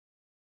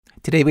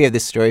Today we have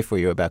this story for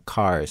you about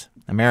cars,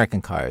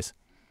 American cars.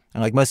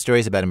 And like most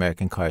stories about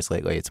American cars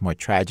lately, it's more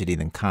tragedy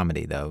than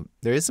comedy, though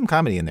there is some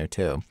comedy in there,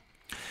 too.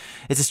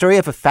 It's a story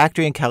of a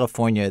factory in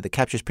California that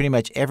captures pretty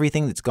much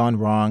everything that's gone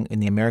wrong in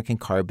the American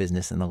car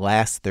business in the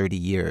last 30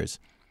 years.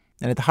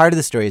 And at the heart of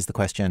the story is the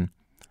question,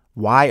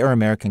 why are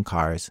American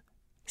cars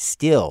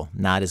still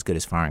not as good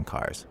as foreign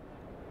cars?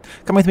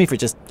 Come with me for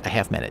just a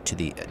half minute to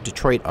the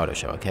Detroit Auto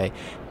Show, okay?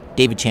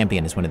 David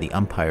Champion is one of the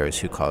umpires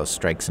who calls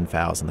strikes and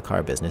fouls in the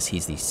car business.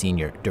 He's the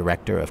senior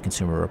director of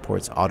Consumer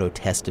Reports' Auto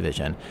Test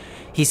Division.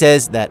 He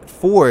says that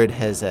Ford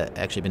has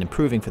actually been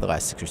improving for the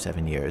last 6 or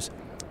 7 years,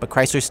 but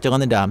Chrysler's still in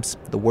the dumps,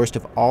 the worst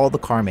of all the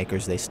car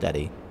makers they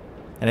study.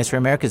 And as for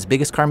America's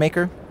biggest car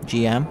maker,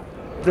 GM,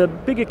 the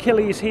big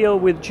Achilles heel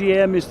with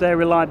GM is their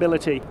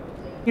reliability.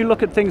 You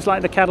look at things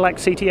like the Cadillac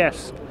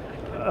CTS,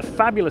 a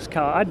fabulous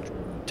car.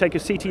 I'd take a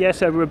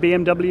CTS over a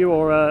BMW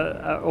or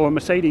a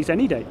Mercedes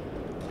any day.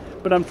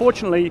 But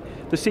unfortunately,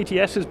 the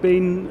CTS has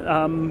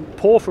been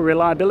poor for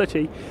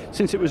reliability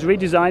since it was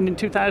redesigned in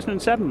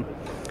 2007.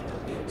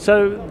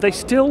 So they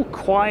still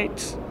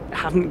quite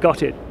haven't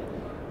got it.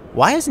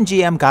 Why hasn't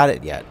GM got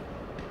it yet?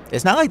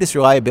 It's not like this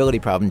reliability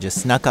problem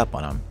just snuck up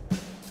on them.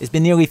 It's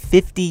been nearly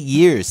 50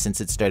 years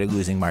since it started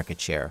losing market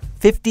share.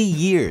 50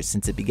 years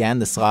since it began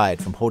the slide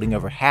from holding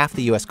over half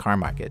the U.S. car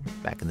market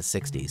back in the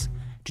 60s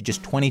to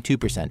just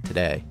 22%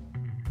 today.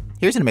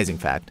 Here's an amazing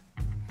fact.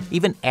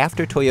 Even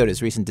after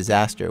Toyota's recent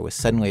disaster with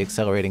suddenly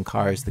accelerating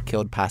cars that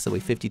killed possibly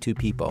 52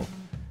 people,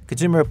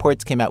 Consumer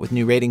Reports came out with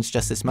new ratings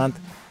just this month,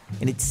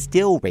 and it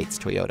still rates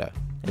Toyota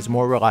as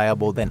more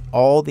reliable than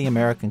all the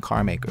American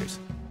car makers.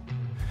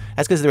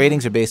 That's because the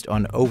ratings are based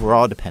on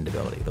overall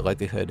dependability, the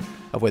likelihood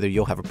of whether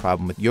you'll have a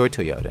problem with your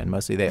Toyota, and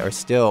mostly they are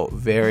still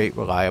very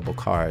reliable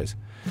cars.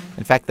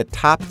 In fact, the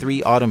top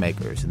 3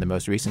 automakers in the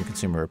most recent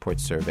Consumer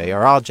Reports survey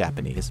are all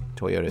Japanese.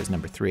 Toyota is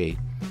number 3.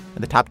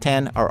 And the top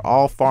 10 are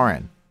all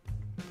foreign.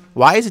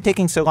 Why is it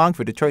taking so long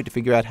for Detroit to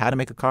figure out how to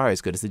make a car as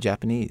good as the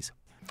Japanese?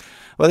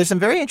 Well, there's some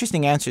very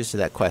interesting answers to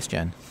that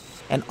question,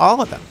 and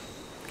all of them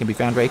can be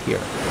found right here.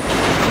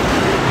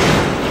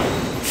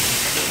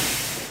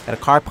 At a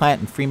car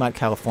plant in Fremont,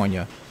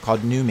 California called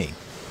Nummi.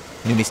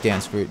 Nummi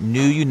stands for New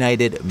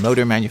United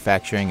Motor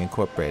Manufacturing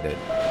Incorporated.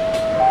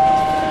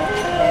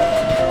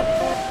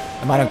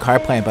 A modern car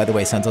plant, by the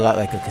way, sounds a lot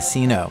like a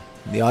casino.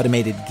 The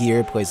automated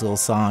gear plays little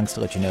songs to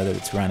let you know that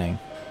it's running.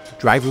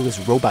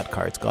 Driverless robot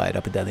carts glide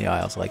up and down the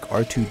aisles like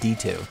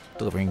R2-D2,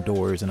 delivering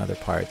doors and other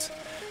parts.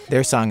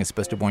 Their song is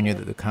supposed to warn you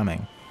that they're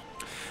coming.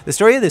 The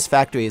story of this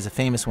factory is a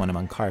famous one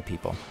among car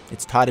people.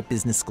 It's taught at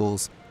business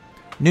schools.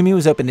 Nummi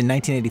was opened in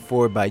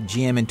 1984 by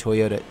GM and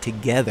Toyota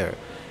together,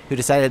 who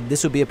decided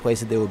this would be a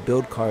place that they would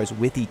build cars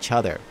with each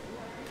other.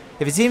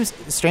 If it seems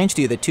strange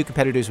to you that 2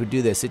 competitors would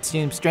do this, it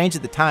seemed strange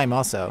at the time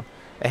also.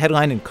 A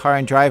headline in Car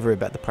and Driver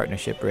about the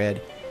partnership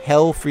read,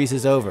 "Hell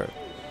freezes over."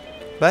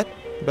 But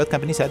both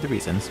companies had the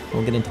reasons.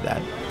 We'll get into that.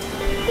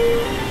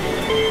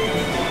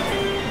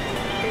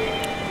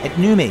 At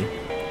Nummi,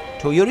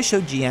 Toyota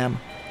showed GM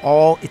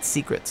all its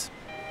secrets,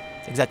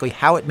 exactly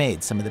how it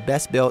made some of the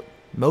best-built,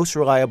 most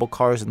reliable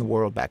cars in the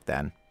world back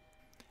then.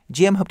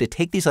 GM hoped to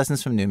take these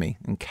lessons from Nummi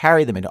and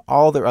carry them into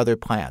all their other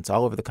plants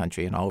all over the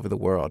country and all over the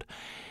world.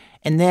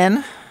 And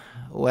then,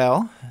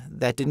 well,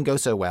 that didn't go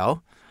so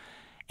well.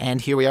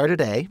 And here we are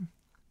today.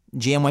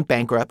 GM went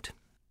bankrupt.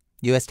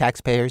 U.S.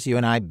 taxpayers, you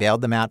and I,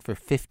 bailed them out for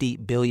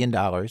 $50 billion.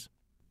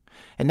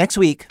 And next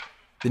week,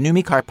 the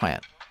Nummi car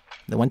plant,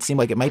 the one seemed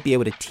like it might be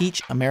able to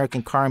teach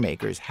American car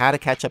makers how to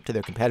catch up to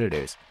their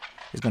competitors,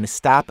 is going to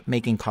stop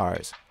making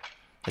cars.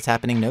 That's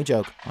happening, no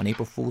joke, on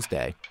April Fool's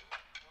Day.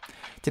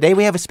 Today,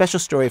 we have a special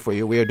story for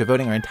you. We are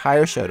devoting our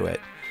entire show to it.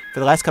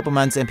 For the last couple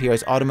months,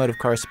 NPR's automotive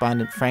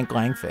correspondent Frank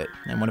Langfitt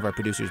and one of our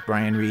producers,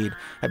 Brian Reed,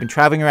 have been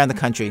traveling around the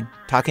country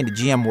talking to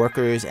GM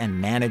workers and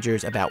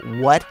managers about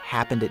what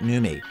happened at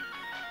Nummi,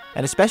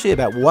 and especially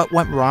about what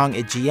went wrong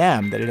at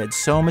GM that it had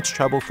so much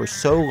trouble for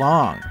so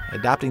long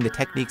adopting the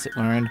techniques it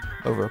learned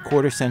over a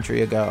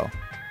quarter-century ago.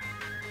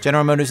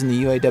 General Motors and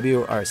the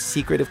UAW are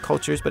secretive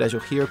cultures, but as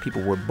you'll hear,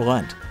 people were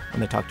blunt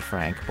when they talked to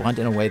Frank, blunt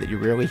in a way that you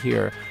rarely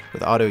hear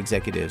with auto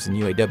executives and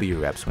UAW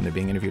reps when they're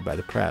being interviewed by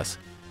the press.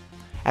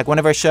 Act 1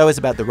 of our show is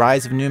about the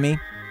rise of Nummi.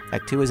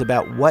 Act 2 is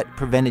about what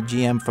prevented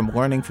GM from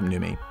learning from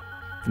Nummi.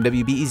 From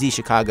WBEZ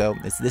Chicago,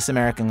 it's This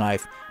American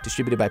Life,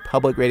 distributed by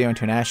Public Radio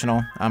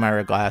International. I'm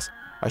Ira Glass.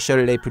 Our show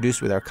today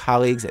produced with our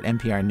colleagues at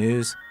NPR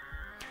News.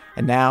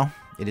 And now,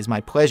 it is my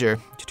pleasure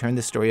to turn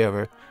this story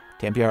over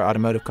to NPR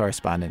automotive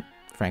correspondent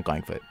Frank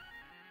Langfitt.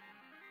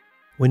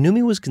 When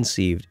Nummi was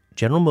conceived,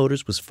 General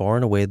Motors was far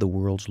and away the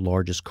world's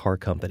largest car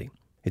company.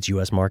 Its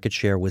U.S. market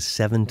share was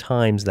 7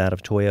 times that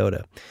of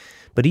Toyota.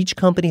 But each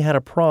company had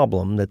a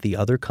problem that the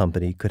other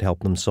company could help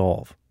them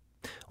solve.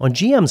 On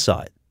GM's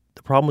side,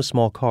 the problem was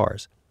small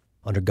cars.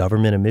 Under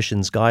government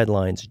emissions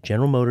guidelines,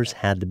 General Motors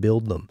had to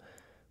build them.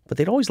 But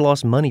they'd always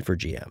lost money for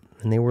GM,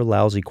 and they were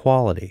lousy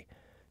quality.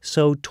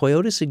 So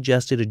Toyota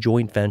suggested a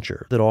joint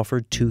venture that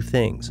offered 2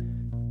 things.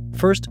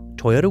 First,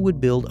 Toyota would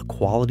build a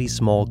quality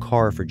small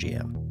car for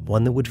GM,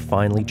 one that would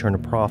finally turn a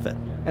profit.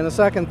 And the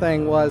second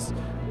thing was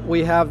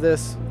We have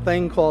this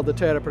thing called the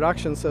Toyota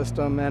Production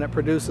System, and it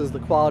produces the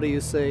quality you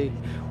see.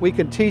 We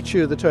can teach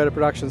you the Toyota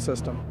Production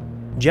System.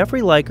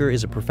 Jeffrey Leiker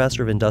is a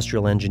professor of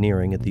industrial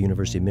engineering at the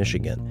University of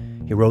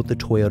Michigan. He wrote The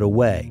Toyota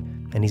Way,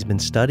 and he's been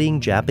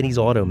studying Japanese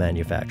auto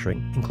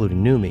manufacturing,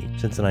 including Nummi,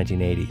 since the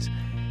 1980s.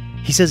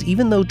 He says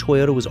even though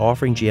Toyota was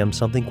offering GM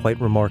something quite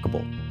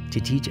remarkable, to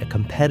teach a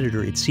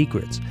competitor its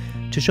secrets,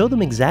 to show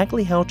them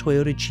exactly how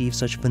Toyota achieved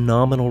such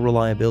phenomenal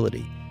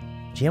reliability,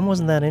 GM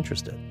wasn't that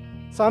interested.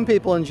 Some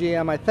people in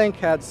GM, I think,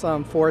 had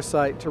some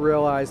foresight to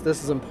realize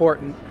this is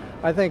important.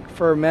 I think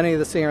for many of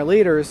the senior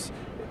leaders,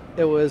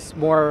 it was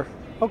more,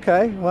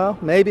 okay, well,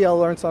 maybe I'll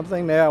learn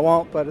something, maybe I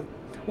won't, but it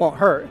won't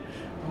hurt.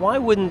 Why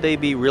wouldn't they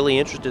be really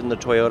interested in the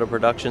Toyota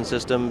production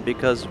system?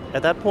 Because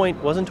at that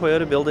point, wasn't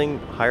Toyota building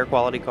higher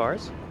quality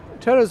cars?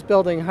 Toyota's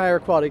building higher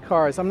quality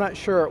cars. I'm not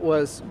sure it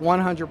was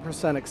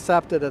 100%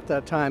 accepted at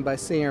that time by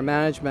senior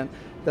management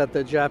that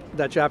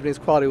that Japanese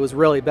quality was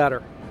really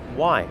better.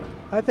 Why?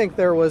 I think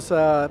there was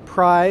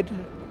pride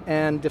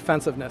and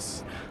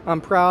defensiveness.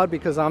 I'm proud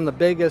because I'm the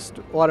biggest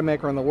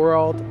automaker in the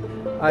world.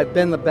 I've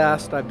been the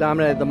best. I've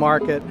dominated the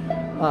market.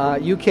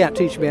 You can't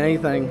teach me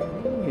anything,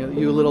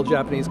 you little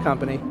Japanese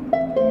company.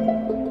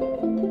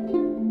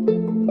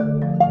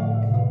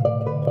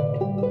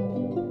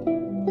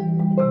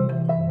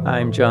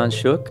 I'm John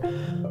Shook.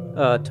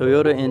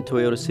 Toyota in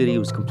Toyota City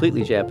was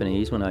completely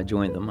Japanese when I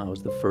joined them. I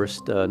was the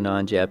first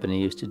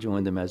non-Japanese to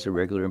join them as a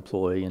regular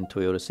employee in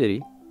Toyota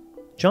City.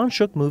 John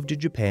Shook moved to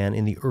Japan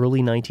in the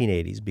early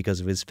 1980s because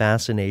of his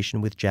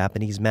fascination with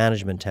Japanese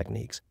management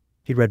techniques.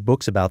 He'd read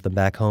books about them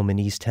back home in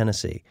East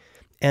Tennessee.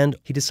 And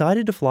he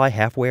decided to fly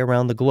halfway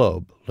around the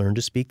globe, learn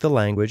to speak the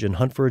language, and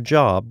hunt for a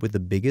job with the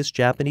biggest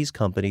Japanese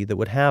company that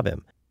would have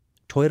him.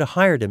 Toyota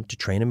hired him to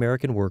train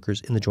American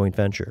workers in the joint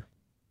venture.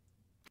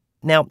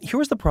 Now, here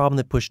was the problem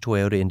that pushed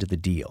Toyota into the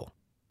deal.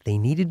 They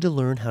needed to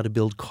learn how to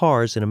build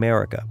cars in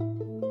America.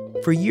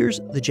 For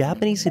years, the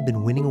Japanese had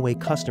been winning away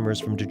customers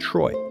from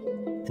Detroit,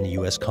 and the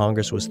U.S.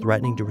 Congress was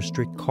threatening to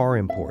restrict car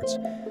imports.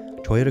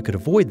 Toyota could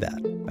avoid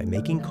that by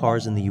making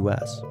cars in the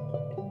U.S.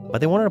 But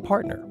they wanted a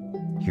partner.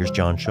 Here's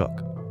John Shook.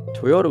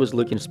 Toyota was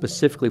looking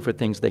specifically for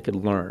things they could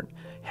learn.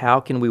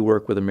 How can we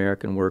work with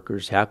American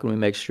workers? How can we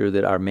make sure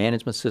that our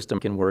management system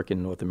can work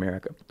in North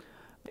America?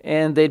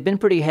 And they'd been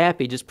pretty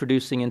happy just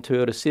producing in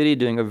Toyota City,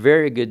 doing a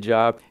very good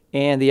job.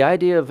 And the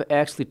idea of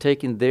actually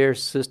taking their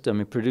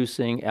system and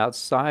producing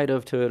outside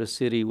of Toyota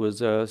City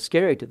was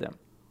scary to them.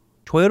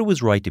 Toyota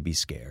was right to be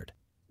scared.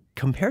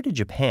 Compared to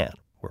Japan,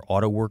 where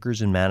auto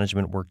workers and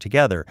management worked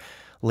together,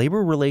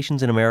 labor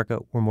relations in America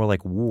were more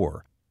like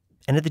war.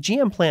 And at the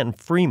GM plant in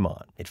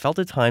Fremont, it felt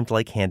at times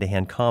like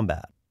hand-to-hand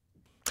combat.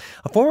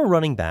 A former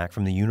running back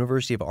from the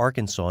University of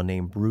Arkansas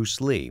named Bruce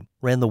Lee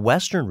ran the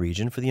western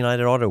region for the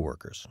United Auto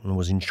Workers and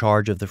was in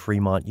charge of the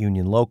Fremont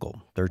Union Local,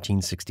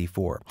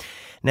 1364.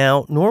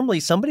 Now, normally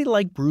somebody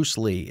like Bruce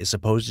Lee is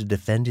supposed to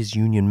defend his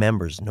union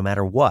members no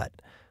matter what,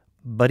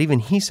 but even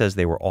he says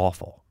they were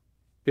awful.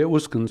 It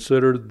was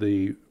considered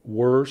the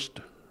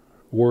worst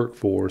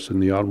workforce in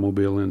the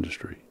automobile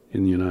industry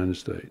in the United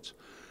States.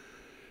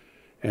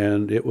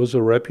 And it was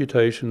a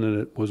reputation that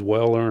it was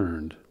well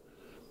earned.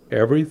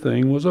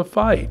 Everything was a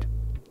fight.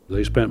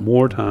 They spent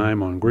more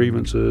time on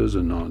grievances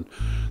and on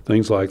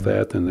things like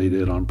that than they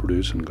did on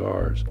producing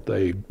cars.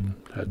 They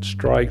had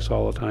strikes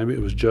all the time. It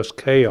was just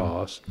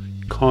chaos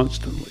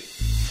constantly.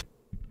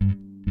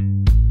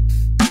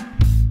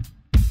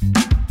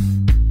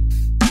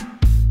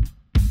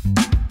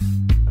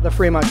 The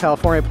Fremont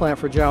California plant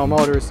for General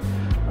Motors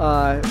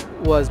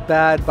was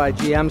bad by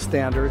GM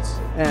standards,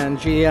 and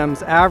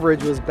GM's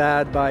average was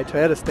bad by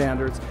Toyota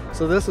standards.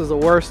 So this is the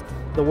worst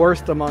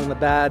among the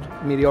bad,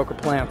 mediocre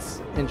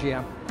plants in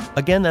GM.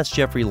 Again, that's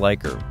Jeffrey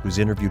Leiker, who's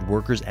interviewed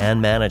workers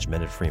and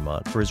management at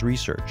Fremont for his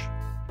research.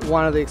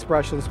 One of the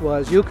expressions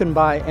was, you can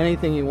buy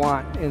anything you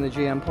want in the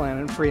GM plant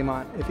in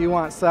Fremont. If you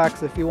want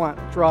sex, if you want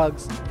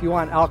drugs, if you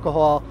want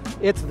alcohol,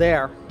 it's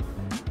there.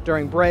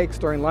 During breaks,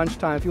 during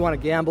lunchtime, if you want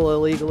to gamble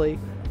illegally,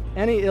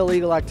 any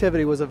illegal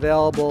activity was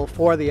available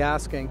for the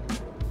asking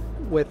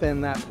within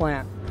that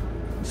plant.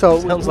 So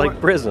sounds like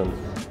prison.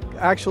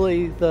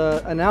 Actually,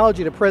 the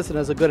analogy to prison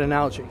is a good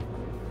analogy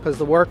because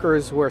the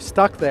workers were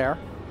stuck there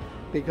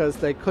because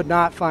they could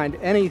not find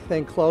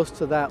anything close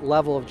to that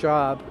level of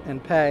job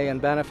and pay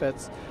and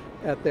benefits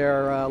at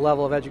their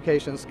level of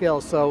education and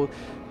skills. So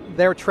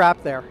they're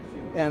trapped there.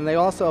 And they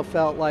also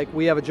felt like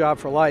we have a job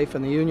for life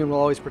and the union will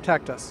always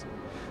protect us.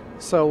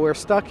 So we're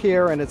stuck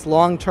here and it's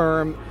long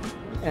term,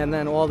 and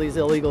then all these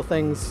illegal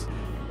things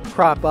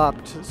crop up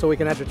so we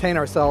can entertain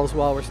ourselves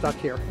while we're stuck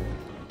here.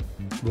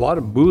 A lot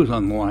of booze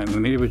on the line. I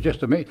mean, it was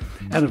just amazing.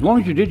 And as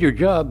long as you did your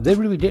job, they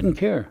really didn't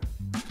care.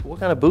 What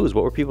kind of booze?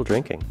 What were people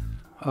drinking?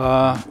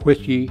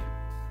 Whiskey,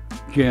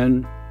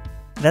 gin.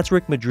 That's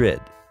Rick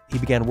Madrid. He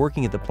began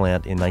working at the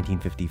plant in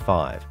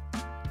 1955.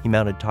 He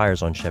mounted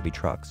tires on Chevy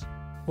trucks.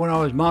 When I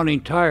was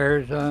mounting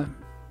tires,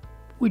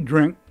 we'd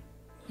drink.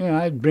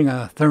 I'd bring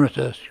a thermos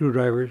of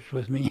screwdrivers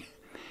with me.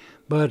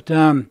 But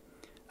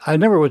I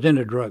never was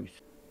into drugs.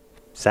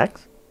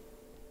 Sex?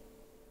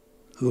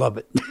 Love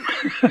it.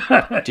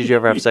 Did you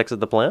ever have sex at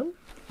the plant?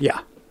 Yeah.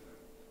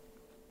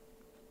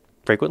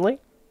 Frequently?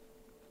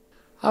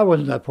 I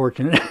wasn't that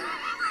fortunate.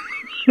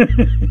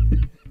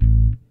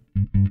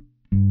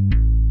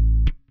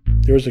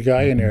 There was a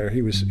guy in there,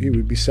 he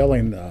would be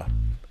selling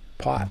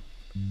pot.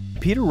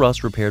 Peter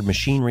Russ repaired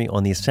machinery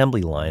on the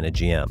assembly line at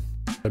GM.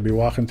 I'd be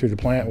walking through the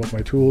plant with my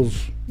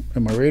tools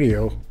and my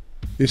radio.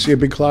 You see a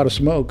big cloud of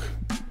smoke.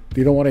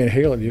 You don't want to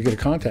inhale it, you get a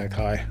contact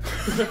high.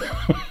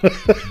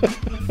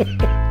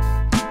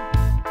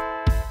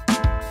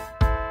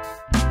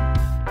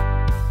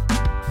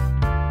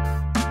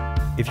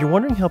 If you're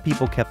wondering how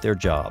people kept their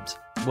jobs,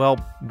 well,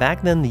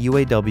 back then the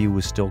UAW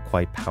was still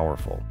quite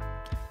powerful.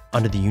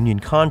 Under the union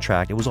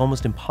contract, it was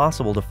almost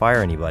impossible to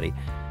fire anybody,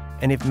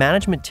 and if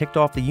management ticked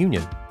off the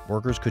union,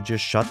 workers could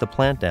just shut the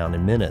plant down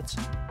in minutes.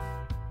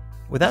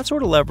 With that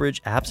sort of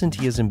leverage,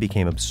 absenteeism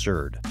became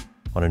absurd.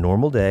 On a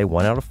normal day,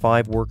 1 out of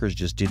 5 workers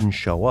just didn't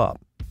show up.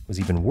 It was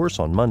even worse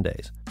on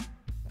Mondays.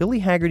 Billy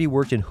Haggerty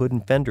worked in hood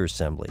and fender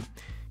assembly.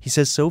 He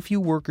says so few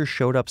workers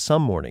showed up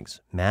some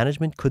mornings,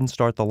 management couldn't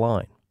start the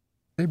line.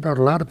 They brought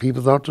a lot of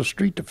people out the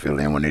street to fill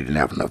in when they didn't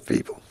have enough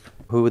people.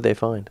 Who would they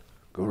find?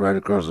 Go right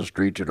across the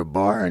street to the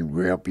bar and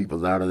grab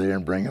people out of there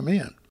and bring them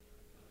in.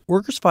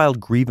 Workers filed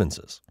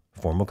grievances,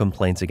 formal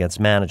complaints against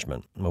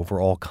management,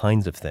 over all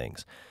kinds of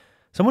things.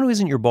 Someone who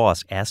isn't your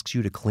boss asks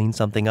you to clean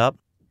something up,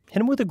 hit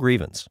him with a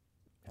grievance.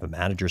 If a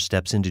manager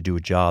steps in to do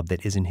a job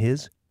that isn't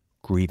his,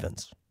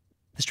 grievance.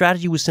 The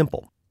strategy was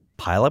simple.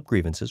 Pile up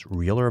grievances,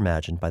 real or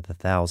imagined, by the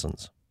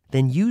thousands.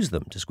 Then use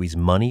them to squeeze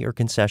money or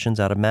concessions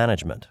out of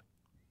management.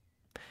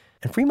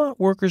 And Fremont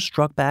workers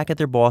struck back at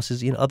their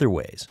bosses in other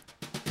ways.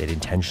 They'd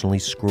intentionally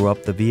screw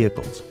up the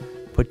vehicles,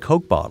 put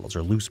Coke bottles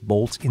or loose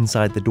bolts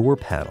inside the door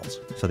panels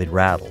so they'd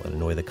rattle and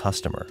annoy the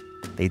customer.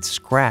 They'd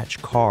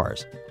scratch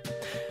cars.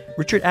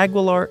 Richard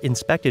Aguilar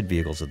inspected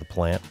vehicles at the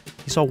plant.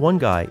 He saw one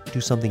guy do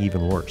something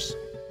even worse.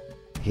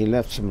 He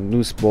left some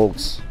loose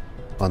bolts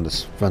on the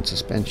front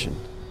suspension.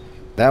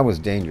 That was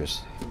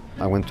dangerous.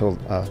 I went to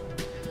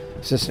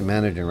assistant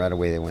manager, and right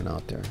away they went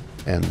out there.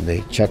 And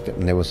they checked it,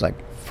 and there was like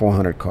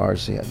 400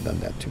 cars he had done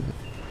that to.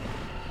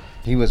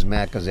 He was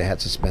mad because they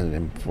had suspended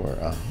him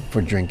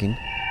for drinking.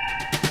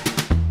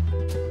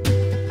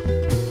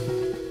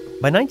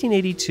 By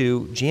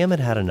 1982, GM had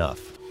had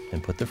enough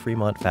and put the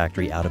Fremont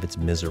factory out of its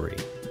misery.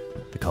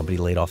 The company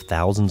laid off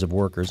thousands of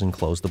workers and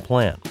closed the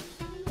plant.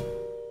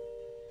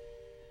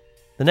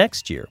 The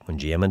next year, when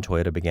GM and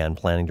Toyota began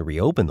planning to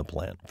reopen the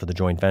plant for the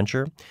joint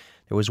venture,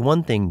 there was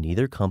one thing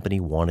neither company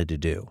wanted to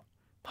do: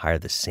 hire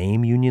the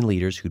same union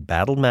leaders who'd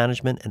battled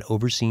management and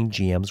overseen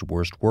GM's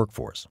worst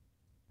workforce.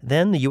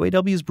 Then the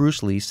UAW's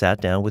Bruce Lee sat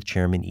down with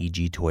Chairman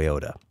E.G.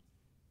 Toyota.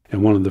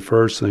 And one of the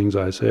first things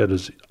I said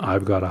is,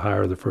 I've got to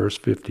hire the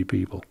first 50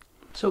 people.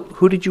 So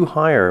who did you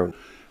hire?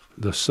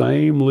 The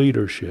same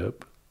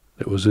leadership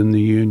that was in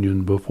the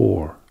union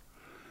before.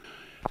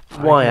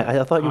 Why?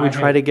 I thought you would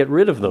try to get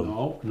rid of them.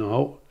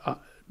 No,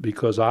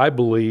 because I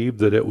believed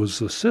that it was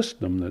the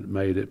system that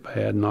made it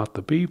bad, not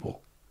the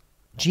people.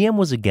 GM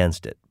was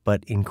against it,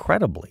 but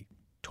incredibly,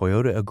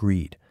 Toyota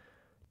agreed.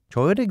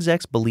 Toyota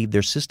execs believed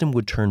their system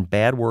would turn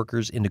bad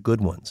workers into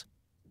good ones.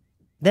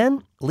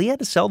 Then, Lee had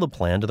to sell the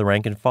plan to the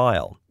rank and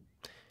file.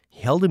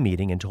 He held a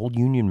meeting and told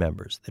union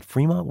members that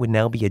Fremont would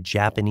now be a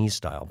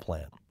Japanese-style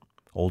plant.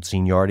 Old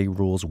seniority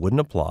rules wouldn't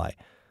apply.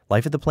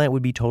 Life at the plant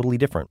would be totally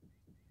different.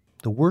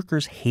 The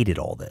workers hated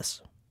all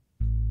this.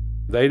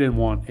 They didn't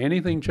want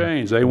anything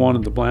changed. They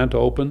wanted the plant to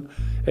open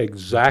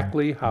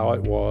exactly how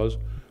it was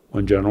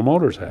when General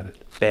Motors had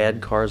it.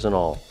 Bad cars and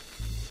all.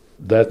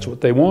 That's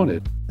what they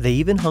wanted. They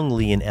even hung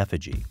Lee in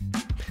effigy.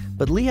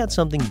 But Lee had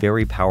something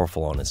very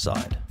powerful on his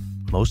side.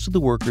 Most of the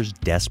workers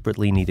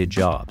desperately needed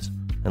jobs,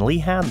 and Lee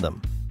had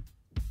them.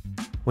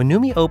 When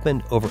Nummi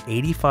opened, over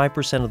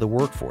 85% of the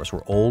workforce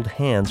were old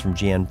hands from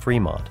GM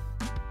Fremont.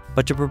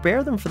 But to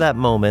prepare them for that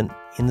moment,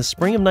 in the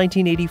spring of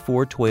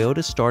 1984,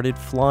 Toyota started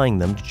flying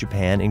them to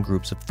Japan in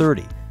groups of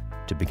 30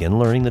 to begin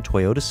learning the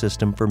Toyota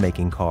system for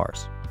making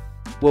cars.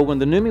 Well, when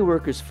the Nummi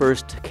workers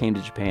first came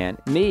to Japan,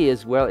 me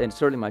as well, and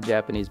certainly my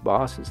Japanese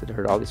bosses, had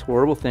heard all these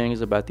horrible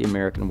things about the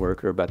American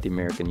worker, about the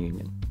American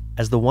union.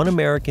 As the one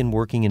American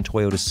working in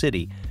Toyota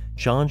City,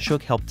 John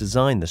Shook helped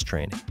design this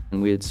training.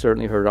 And we had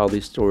certainly heard all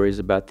these stories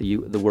about the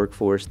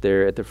workforce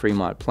there at the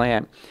Fremont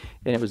plant,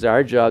 and it was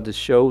our job to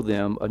show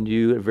them a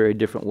new, a very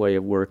different way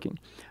of working.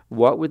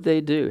 What would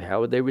they do?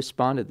 How would they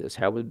respond to this?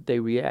 How would they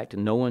react?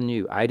 And no one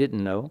knew. I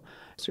didn't know.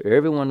 So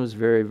everyone was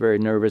very, very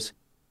nervous.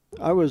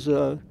 I was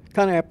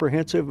kind of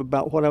apprehensive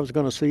about what I was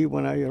going to see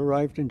when I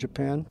arrived in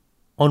Japan.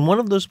 On one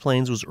of those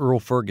planes was Earl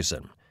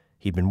Ferguson.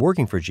 He'd been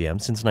working for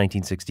GM since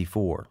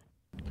 1964.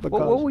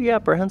 What were you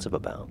apprehensive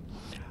about?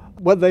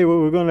 Whether they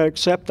were going to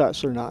accept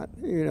us or not,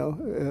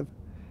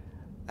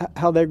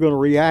 how they're going to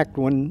react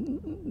when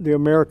the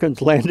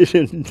Americans landed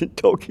in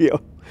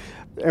Tokyo.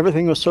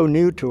 Everything was so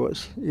new to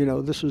us.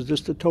 This was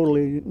just a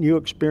totally new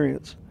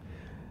experience.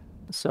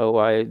 So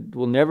I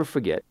will never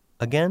forget.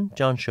 Again,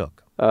 John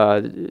Shook.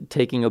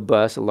 Taking a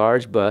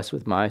large bus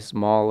with my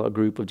small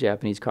group of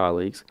Japanese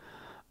colleagues,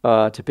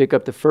 to pick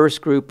up the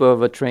first group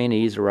of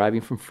trainees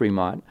arriving from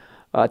Fremont.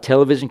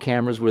 Television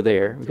cameras were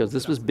there because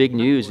this was big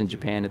news in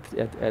Japan at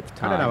the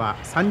time.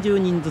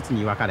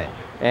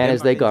 And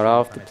as they got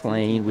off the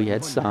plane, we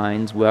had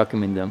signs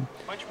welcoming them.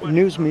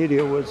 News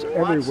media was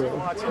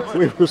everywhere.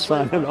 We were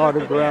signing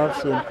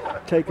autographs and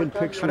taking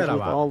pictures with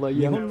all the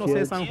young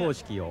kids.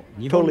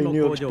 Totally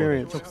new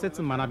experience.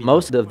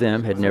 Most of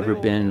them had never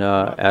been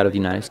out of the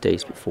United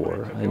States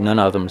before. None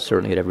of them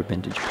certainly had ever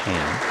been to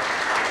Japan.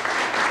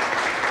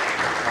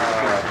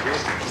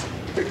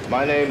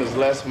 My name is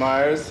Les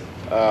Myers.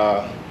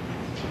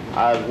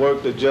 I've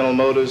worked at General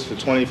Motors for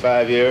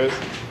 25 years.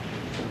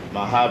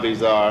 My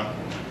hobbies are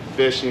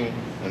fishing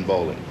and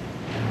bowling.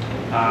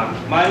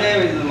 My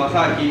name is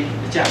Masaki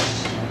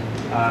Ichashi.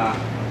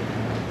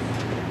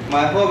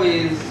 My hobby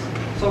is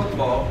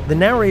softball. The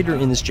narrator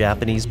in this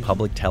Japanese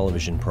public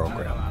television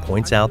program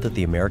points out that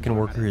the American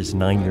worker is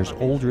 9 years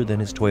older than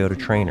his Toyota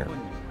trainer.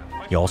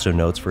 He also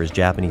notes for his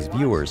Japanese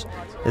viewers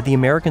that the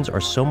Americans are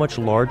so much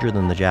larger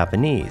than the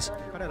Japanese,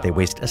 they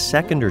waste a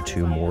second or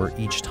two more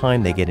each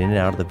time they get in and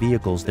out of the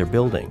vehicles they're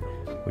building,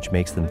 which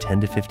makes them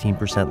 10 to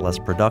 15% less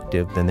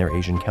productive than their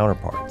Asian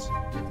counterparts.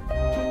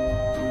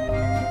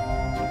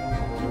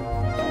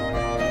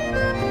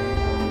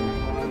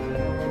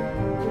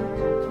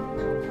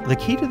 The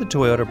key to the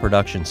Toyota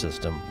production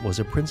system was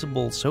a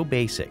principle so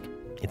basic,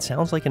 it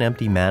sounds like an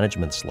empty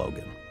management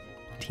slogan: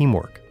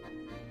 teamwork.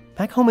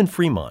 Back home in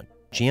Fremont,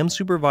 GM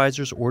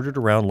supervisors ordered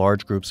around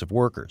large groups of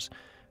workers.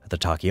 At the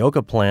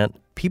Takioka plant,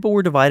 people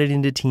were divided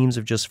into teams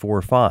of just 4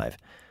 or 5.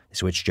 They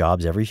switched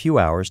jobs every few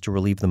hours to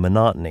relieve the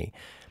monotony,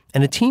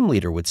 and a team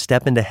leader would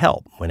step in to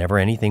help whenever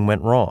anything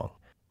went wrong.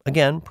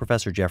 Again,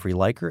 Professor Jeffrey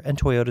Leiker and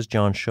Toyota's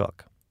John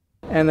Shook.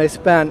 And they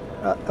spent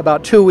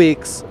about 2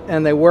 weeks,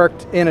 and they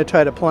worked in a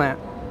Toyota plant.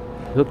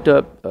 Hooked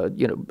up,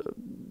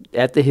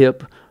 at the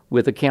hip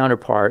with a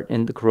counterpart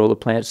in the Corolla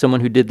plant,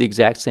 someone who did the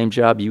exact same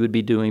job you would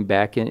be doing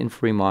back in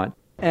Fremont.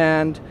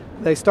 And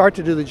they start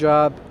to do the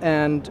job,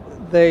 and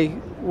they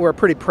were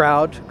pretty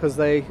proud because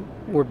they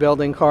were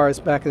building cars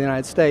back in the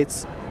United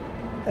States,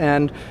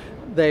 and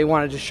they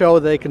wanted to show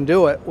they can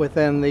do it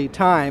within the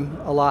time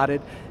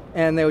allotted,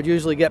 and they would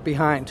usually get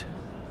behind,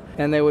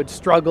 and they would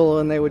struggle,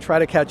 and they would try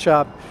to catch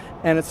up,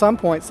 and at some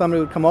point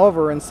somebody would come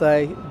over and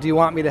say, "Do you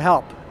want me to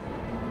help?"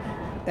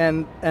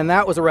 And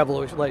that was a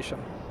revelation,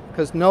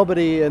 because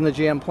nobody in the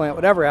GM plant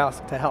would ever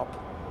ask to help.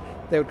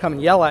 They would come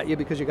and yell at you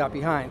because you got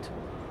behind.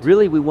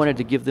 Really, we wanted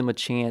to give them a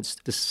chance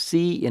to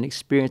see and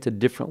experience a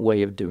different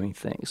way of doing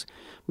things.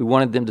 We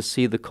wanted them to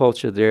see the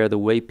culture there, the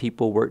way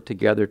people work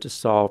together to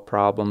solve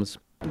problems.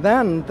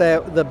 Then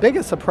the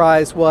biggest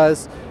surprise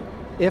was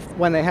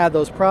when they had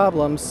those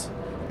problems,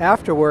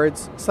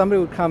 afterwards, somebody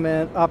would come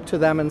in up to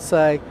them and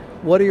say,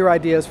 "What are your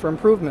ideas for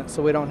improvement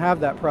so we don't have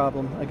that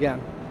problem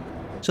again?"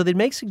 So they'd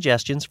make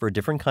suggestions for a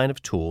different kind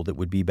of tool that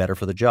would be better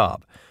for the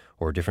job,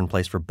 or a different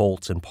place for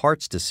bolts and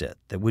parts to sit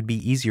that would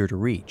be easier to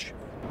reach.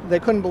 They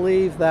couldn't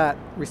believe that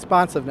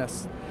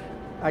responsiveness.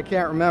 I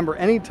can't remember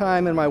any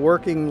time in my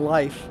working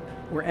life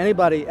where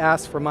anybody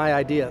asked for my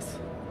ideas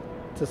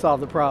to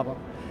solve the problem.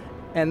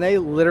 And they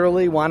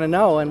literally want to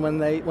know, and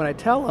when I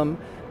tell them,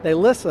 they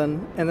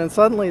listen, and then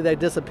suddenly they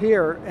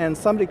disappear, and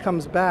somebody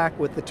comes back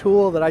with the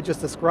tool that I just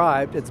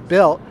described, it's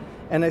built,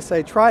 and they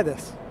say, "Try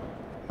this."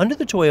 Under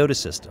the Toyota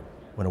system,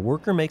 when a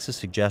worker makes a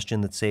suggestion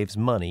that saves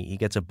money, he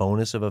gets a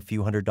bonus of a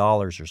few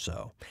 $100s or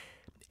so.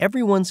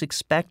 Everyone's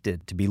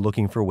expected to be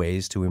looking for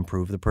ways to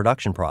improve the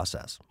production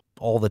process,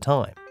 all the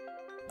time.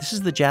 This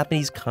is the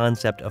Japanese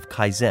concept of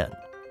Kaizen,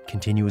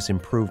 continuous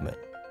improvement.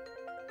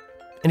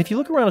 And if you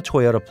look around a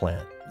Toyota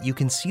plant, you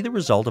can see the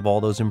result of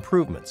all those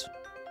improvements.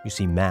 You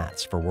see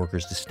mats for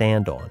workers to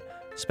stand on,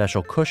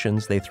 special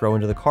cushions they throw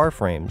into the car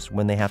frames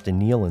when they have to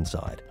kneel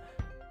inside,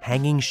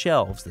 hanging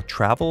shelves that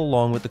travel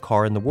along with the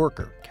car and the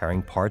worker,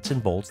 carrying parts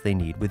and bolts they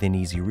need within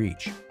easy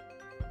reach.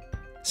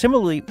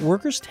 Similarly,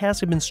 workers' tasks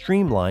have been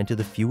streamlined to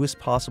the fewest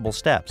possible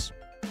steps,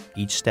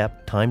 each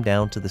step timed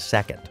down to the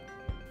second.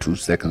 2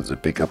 seconds to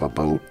pick up a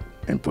bolt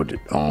and put it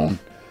on,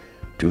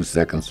 2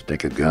 seconds to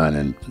take a gun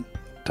and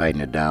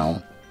tighten it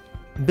down.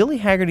 Billy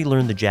Haggerty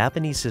learned the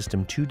Japanese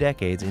system 2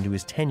 decades into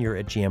his tenure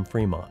at GM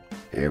Fremont.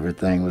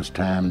 Everything was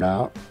timed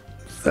out.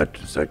 Such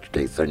and such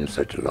takes such and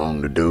such long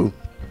to do.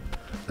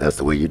 That's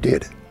the way you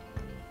did it.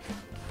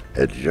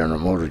 At General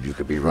Motors, you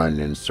could be running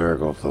in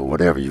circles or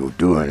whatever you were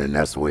doing, and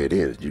that's the way it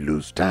is. You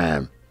lose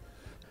time.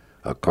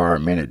 A car a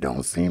minute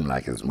don't seem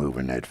like it's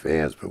moving that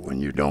fast, but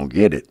when you don't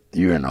get it,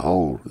 you're in a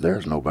hole.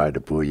 There's nobody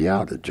to pull you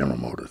out at General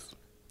Motors.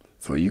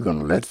 So you're going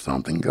to let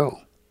something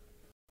go.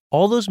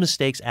 All those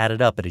mistakes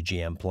added up at a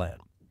GM plant,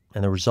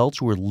 and the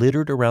results were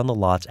littered around the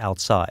lots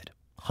outside.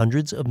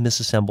 Hundreds of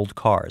misassembled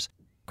cars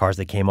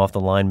that came off the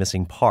line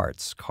missing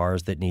parts,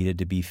 cars that needed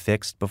to be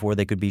fixed before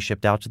they could be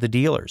shipped out to the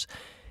dealers.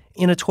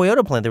 In a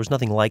Toyota plant, there was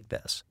nothing like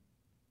this.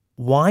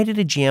 Why did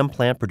a GM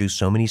plant produce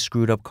so many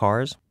screwed-up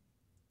cars?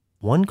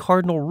 One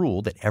cardinal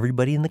rule that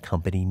everybody in the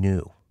company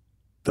knew.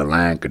 The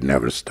line could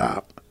never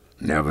stop.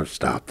 Never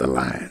stop the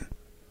line.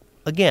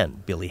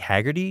 Again, Billy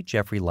Haggerty,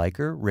 Jeffrey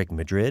Leiker, Rick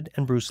Madrid,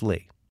 and Bruce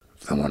Lee.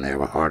 Someone have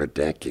a heart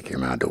attack, kick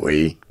him out the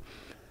way,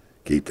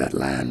 keep that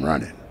line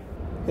running.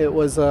 It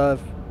was a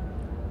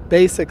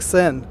basic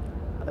sin.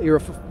 You're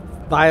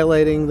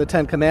violating the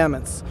Ten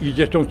Commandments. You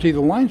just don't see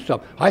the line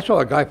stop. I saw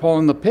a guy fall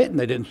in the pit and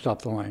they didn't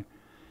stop the line.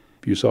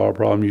 If you saw a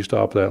problem, you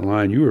stopped that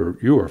line,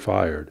 you were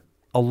fired.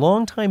 A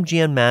longtime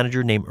GM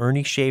manager named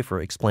Ernie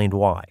Schaefer explained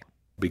why.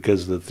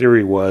 Because the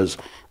theory was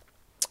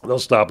they'll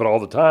stop it all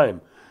the time.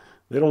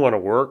 They don't want to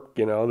work,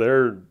 they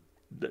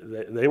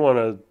want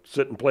to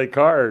sit and play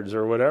cards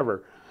or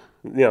whatever.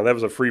 That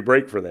was a free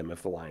break for them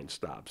if the line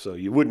stopped. So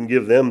you wouldn't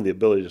give them the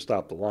ability to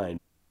stop the line.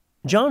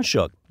 John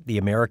Shook, the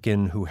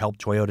American who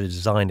helped Toyota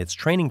design its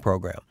training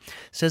program,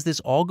 says this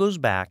all goes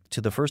back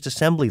to the first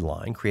assembly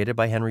line created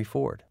by Henry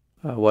Ford.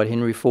 What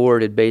Henry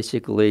Ford had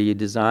basically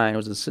designed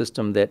was a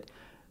system that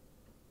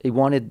he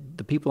wanted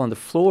the people on the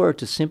floor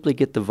to simply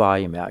get the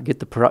volume out, get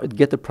the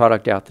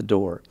product out the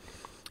door.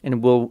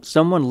 And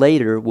someone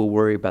later will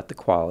worry about the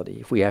quality.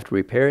 If we have to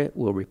repair it,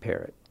 we'll repair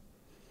it.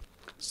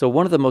 So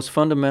one of the most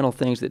fundamental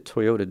things that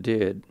Toyota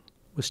did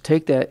was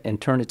take that and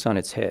turn it on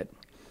its head.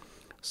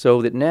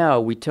 So that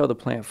now we tell the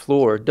plant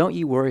floor, don't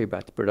you worry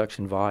about the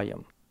production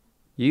volume.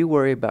 You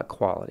worry about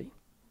quality.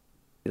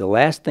 The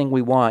last thing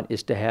we want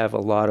is to have a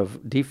lot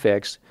of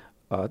defects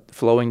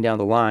flowing down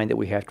the line that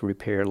we have to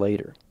repair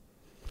later.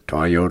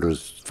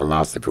 Toyota's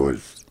philosophy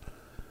was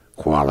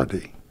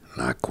quality,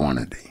 not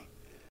quantity.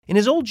 In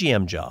his old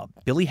GM job,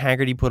 Billy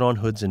Haggerty put on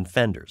hoods and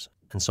fenders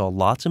and saw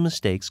lots of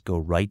mistakes go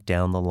right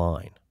down the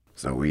line.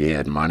 So we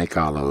had Monte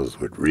Carlos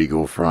with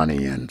Regal front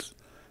ends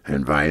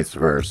and vice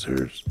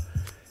versa,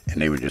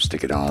 and they would just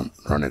stick it on,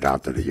 run it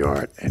out to the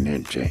yard, and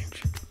then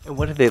change. And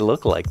what did they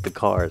look like, the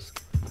cars?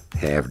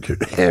 Half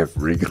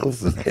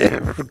Regals and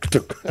half...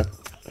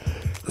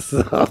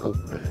 So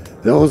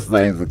those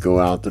things would go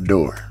out the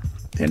door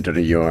into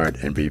the yard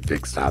and be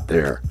fixed out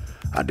there.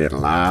 I did a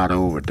lot of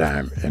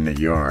overtime in the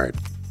yard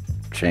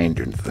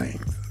changing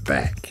things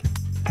back.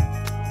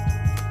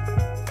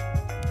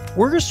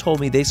 Workers told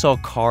me they saw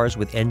cars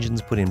with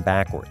engines put in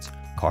backwards,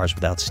 cars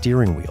without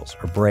steering wheels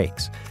or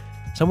brakes.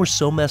 Some were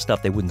so messed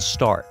up they wouldn't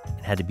start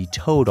and had to be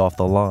towed off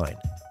the line.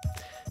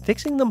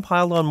 Fixing them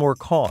piled on more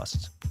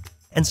costs.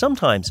 And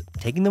sometimes,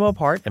 taking them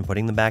apart and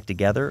putting them back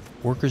together,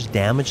 workers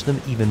damaged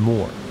them even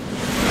more.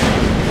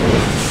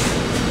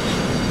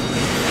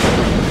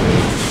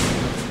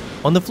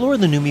 On the floor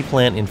of the Nummi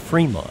plant in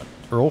Fremont,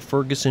 Earl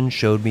Ferguson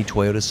showed me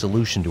Toyota's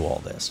solution to all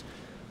this.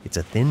 It's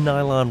a thin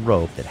nylon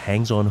rope that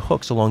hangs on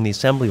hooks along the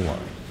assembly line,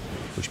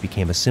 which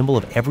became a symbol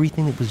of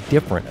everything that was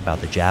different about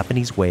the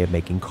Japanese way of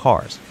making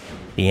cars,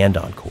 the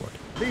andon cord.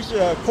 These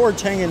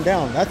cords hanging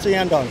down, that's the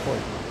andon cord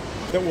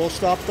that will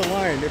stop the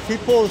line. If he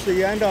pulls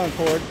the andon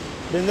cord,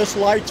 then this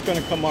light's going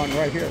to come on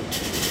right here.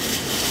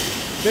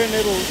 Then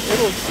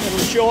it'll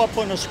show up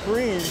on the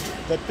screen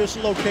that this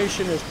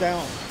location is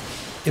down.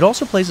 It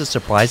also plays a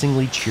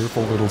surprisingly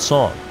cheerful little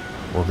song.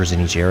 Workers in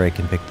each area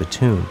can pick the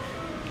tune.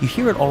 You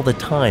hear it all the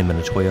time in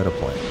a Toyota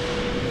plant.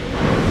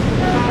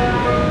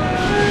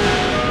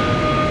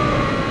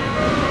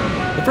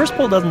 The first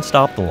pull doesn't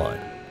stop the line.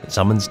 It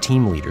summons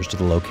team leaders to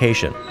the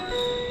location.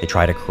 They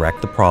try to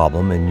correct the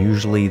problem, and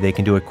usually they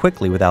can do it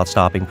quickly without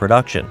stopping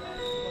production.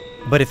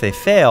 But if they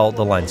fail,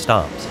 the line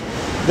stops.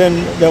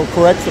 Then they'll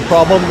correct the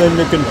problem, then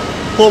you can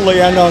pull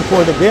the andon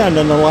cord again,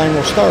 and the line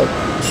will start.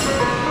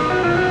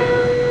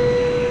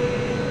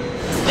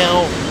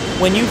 Now,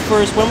 when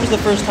was the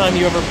first time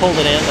you ever pulled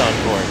an andon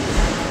cord?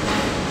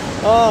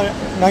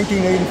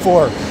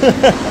 1984.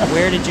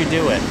 Where did you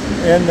do it?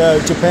 In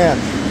Japan.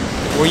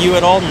 Were you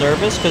at all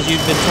nervous because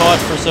you'd been taught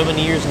for so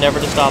many years never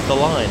to stop the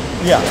line?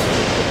 Yeah.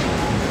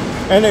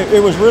 And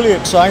it was really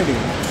exciting.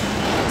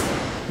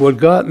 What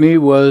got me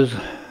was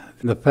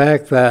the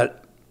fact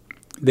that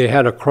they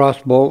had a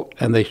cross bolt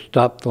and they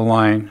stopped the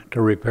line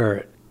to repair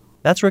it.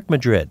 That's Rick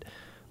Madrid,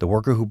 the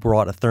worker who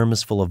brought a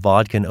thermos full of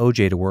vodka and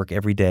OJ to work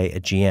every day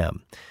at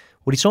GM.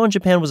 What he saw in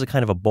Japan was a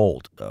kind of a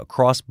bolt, a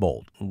cross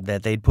bolt,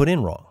 that they'd put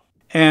in wrong.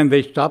 And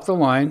they stopped the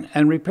line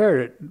and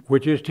repaired it,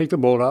 which is take the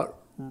bolt out,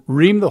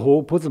 ream the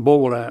hole, put the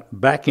bolt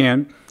back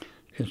in,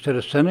 instead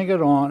of sending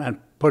it on and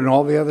putting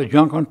all the other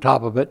junk on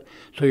top of it.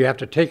 So you have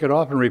to take it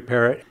off and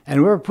repair it. And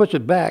whoever puts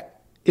it back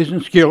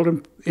isn't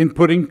skilled in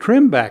putting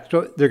trim back,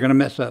 so they're going to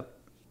mess up.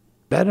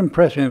 That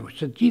impressed me. I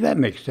said, gee, that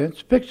makes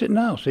sense. Fix it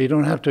now so you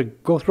don't have to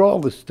go through all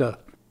this stuff.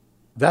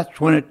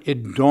 That's when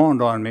it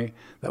dawned on me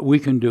that we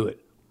can do it.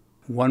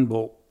 One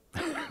bolt.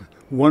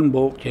 One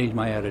bolt changed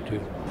my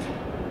attitude.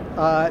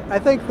 I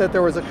think that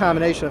there was a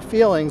combination of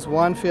feelings.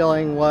 One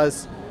feeling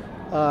was,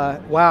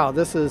 wow,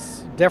 this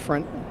is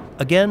different.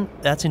 Again,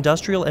 that's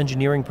industrial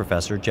engineering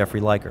professor Jeffrey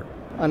Leiker.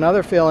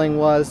 Another feeling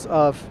was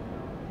of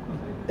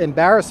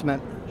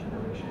embarrassment.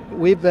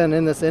 We've been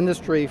in this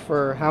industry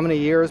for how many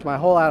years? My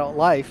whole adult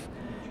life.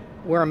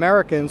 We're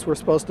Americans. We're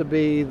supposed to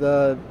be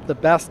the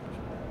best,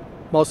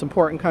 most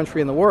important country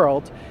in the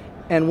world,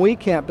 and we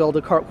can't build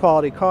a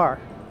quality car.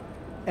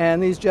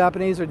 And these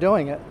Japanese are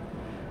doing it.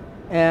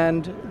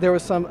 And there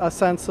was a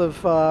sense of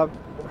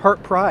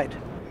hurt pride.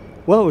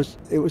 Well,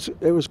 it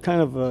was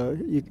kind of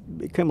you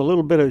became a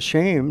little bit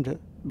ashamed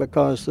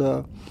because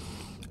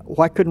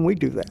why couldn't we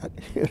do that?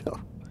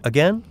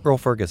 Again, Earl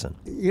Ferguson.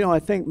 I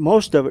think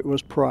most of it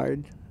was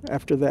pride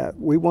after that.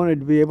 We wanted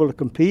to be able to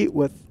compete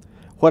with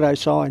what I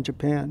saw in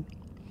Japan.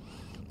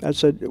 I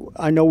said,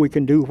 I know we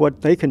can do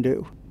what they can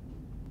do.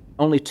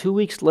 Only 2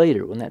 weeks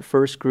later, when that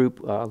first group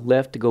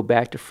left to go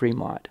back to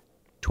Fremont,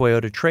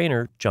 Toyota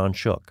trainer John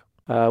Shook.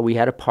 We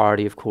had a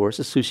party, of course,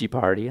 a sushi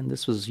party, and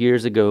this was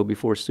years ago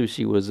before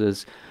sushi was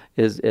as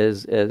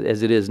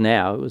it is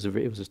now. It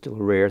was still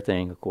a rare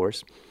thing, of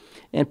course,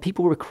 and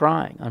people were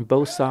crying on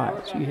both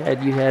sides. You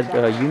had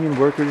union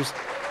workers,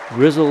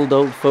 grizzled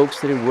old folks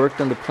that had worked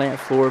on the plant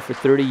floor for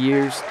 30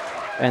 years,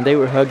 and they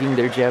were hugging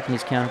their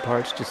Japanese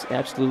counterparts, just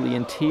absolutely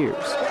in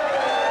tears.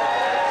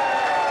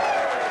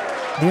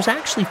 There's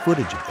actually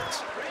footage of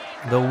this,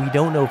 though we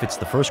don't know if it's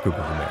the first group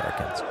of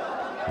Americans.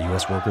 The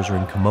U.S. workers are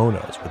in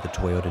kimonos with the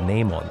Toyota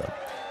name on them,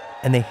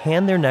 and they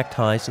hand their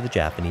neckties to the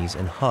Japanese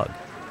and hug.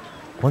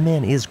 One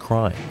man is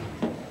crying.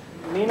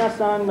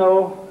 Minasan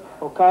no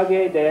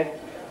okage de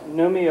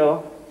Nummi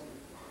o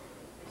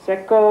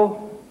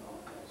sekko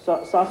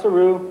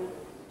sasaru.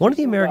 One of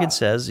the Americans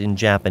says in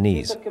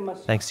Japanese,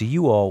 "Thanks to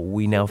you all,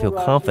 we now feel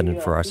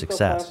confident for our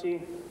success."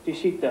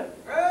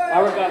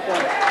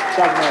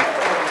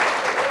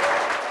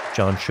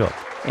 John Shook.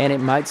 And it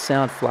might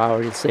sound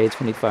flowery to say it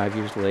 25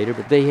 years later,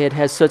 but they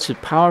had such a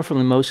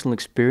powerful emotional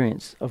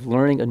experience of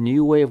learning a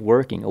new way of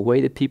working, a way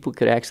that people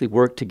could actually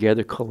work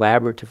together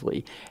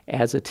collaboratively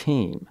as a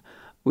team.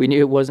 We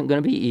knew it wasn't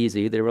going to be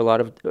easy. There were a lot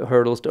of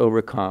hurdles to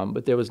overcome,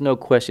 but there was no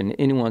question in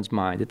anyone's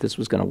mind that this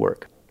was going to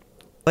work.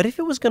 But if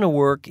it was going to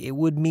work, it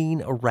would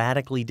mean a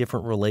radically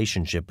different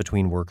relationship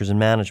between workers and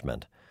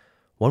management.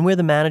 One where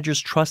the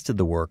managers trusted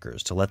the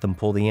workers to let them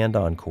pull the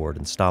andon cord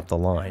and stop the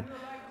line.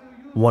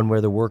 One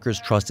where the workers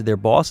trusted their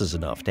bosses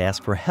enough to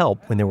ask for help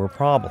when there were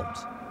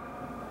problems.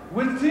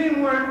 With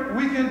teamwork,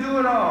 we can do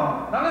it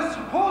all. Now let's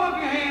hold up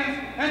your hands,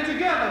 and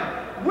together,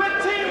 with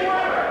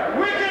teamwork,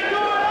 we can do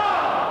it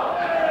all!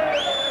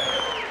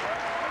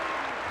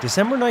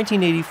 December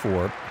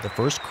 1984, the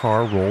first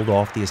car rolled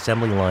off the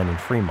assembly line in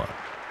Fremont,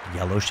 a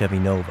yellow Chevy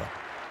Nova.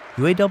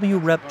 UAW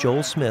Rep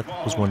Joel Smith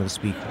was one of the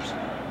speakers.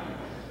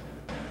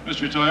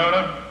 Mr.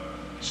 Toyota,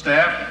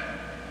 staff,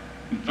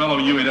 and fellow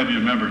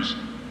UAW members,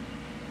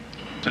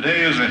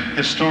 today is a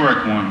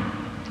historic one,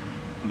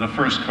 the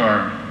first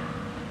car.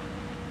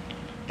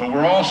 But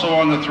we're also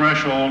on the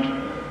threshold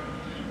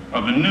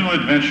of a new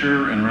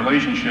adventure and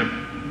relationship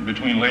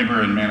between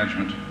labor and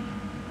management.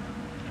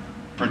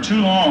 For too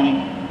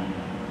long,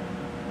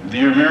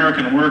 the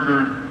American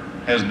worker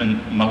has been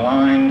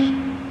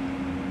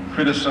maligned,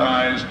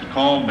 criticized,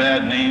 called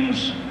bad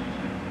names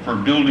for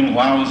building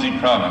lousy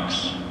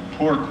products,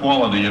 poor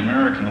quality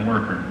American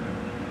worker.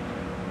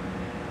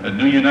 At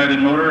New United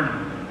Motor,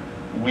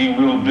 we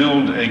will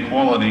build a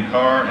quality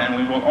car, and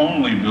we will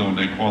only build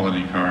a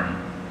quality car.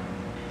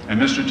 And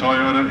Mr.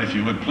 Toyota, if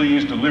you would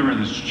please deliver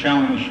this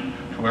challenge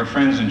to our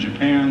friends in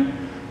Japan,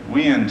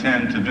 we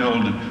intend to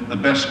build the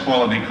best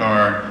quality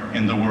car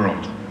in the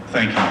world.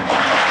 Thank you.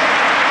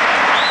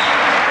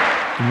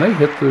 And they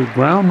hit the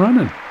ground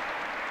running.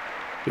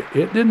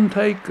 It didn't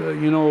take, a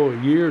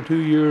year or 2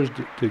 years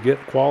to get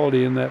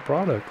quality in that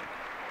product.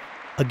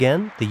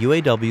 Again, the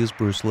UAW's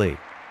Bruce Lee.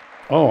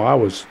 Oh, I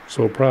was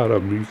so proud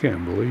of them, you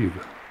can't believe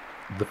it.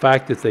 The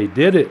fact that they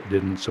did it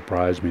didn't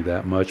surprise me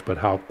that much, but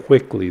how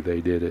quickly they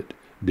did it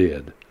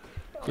did.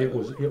 It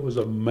was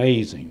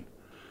amazing.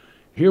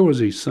 Here was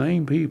these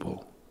same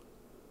people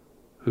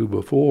who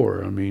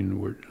before,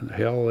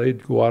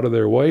 they'd go out of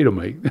their way to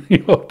make,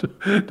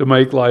 to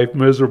make life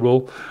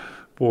miserable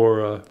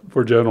for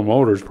General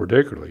Motors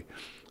particularly.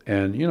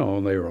 And,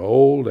 they were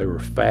old, they were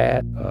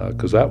fat,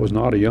 because that was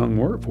not a young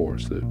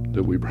workforce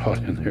that we brought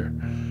in there.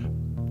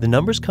 The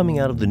numbers coming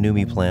out of the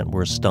Nummi plant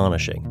were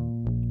astonishing.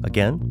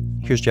 Again,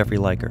 here's Jeffrey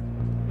Leiker.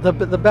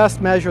 The best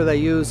measure they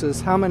use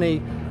is how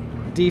many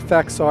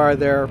defects are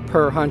there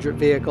per 100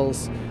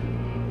 vehicles.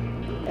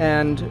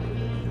 And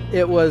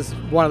it was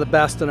one of the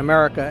best in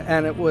America.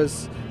 And it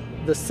was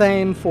the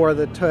same for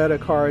the Toyota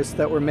cars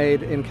that were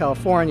made in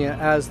California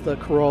as the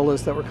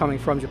Corollas that were coming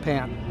from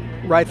Japan,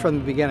 right from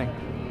the beginning.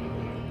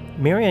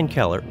 Marianne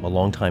Keller, a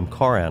longtime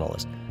car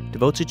analyst,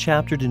 devotes a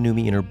chapter to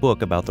Nummi in her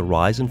book about the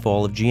rise and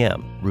fall of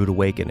GM, Rude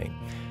Awakening.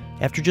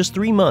 After just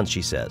 3 months,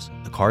 she says,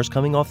 the cars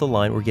coming off the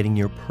line were getting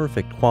near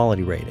perfect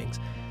quality ratings.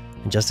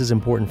 And just as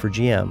important for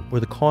GM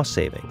were the cost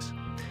savings.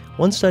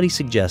 One study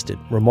suggested,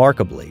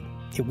 remarkably,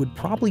 it would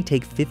probably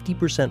take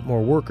 50%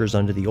 more workers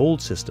under the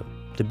old system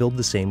to build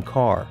the same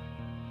car.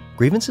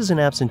 Grievances and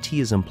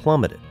absenteeism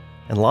plummeted,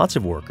 and lots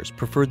of workers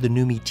preferred the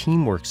Nummi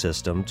teamwork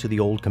system to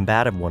the old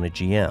combative one at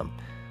GM.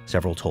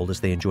 Several told us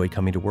they enjoyed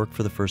coming to work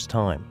for the first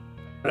time.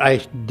 I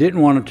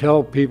didn't want to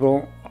tell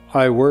people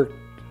I worked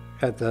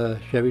at the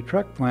Chevy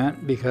truck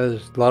plant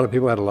because a lot of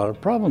people had a lot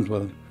of problems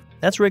with them.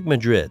 That's Rick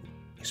Madrid,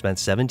 who spent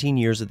 17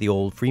 years at the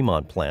old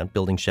Fremont plant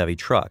building Chevy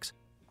trucks.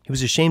 He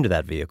was ashamed of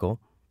that vehicle.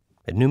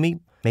 At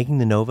Nummi, making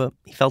the Nova,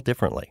 he felt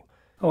differently.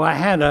 Oh, I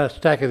had a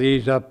stack of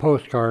these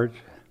postcards,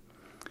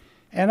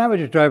 and I would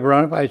just drive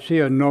around. If I'd see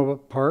a Nova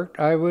parked,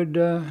 I would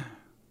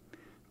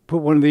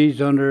put one of these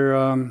under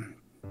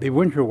the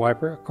windshield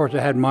wiper. Of course,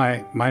 it had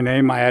my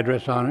name, my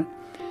address on it,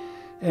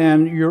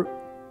 and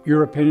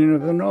your opinion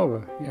of the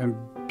Nova. And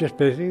just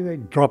basically, they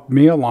dropped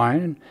me a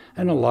line,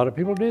 and a lot of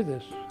people did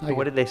this. So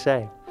what did they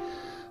say?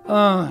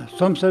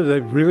 Some said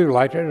they really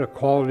liked it, a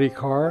quality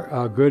car,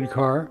 a good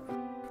car.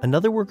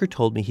 Another worker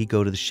told me he'd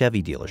go to the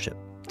Chevy dealership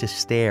to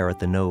stare at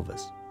the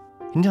Novas.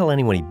 He didn't tell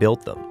anyone he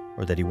built them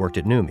or that he worked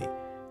at Nummi.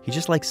 He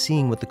just liked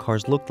seeing what the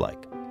cars looked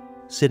like,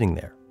 sitting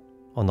there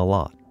on the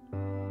lot.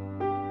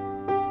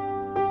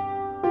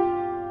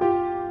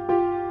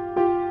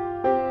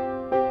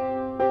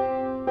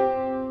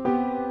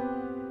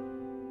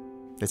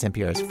 That's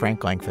NPR's Frank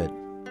Langfitt.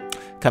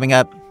 Coming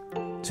up,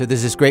 so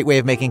there's this great way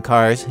of making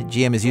cars.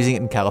 GM is using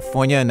it in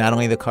California, and not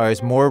only are the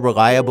cars more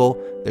reliable,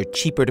 they're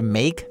cheaper to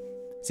make.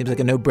 Seems like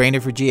a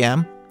no-brainer for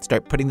GM.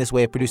 Start putting this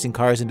way of producing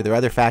cars into their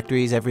other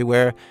factories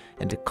everywhere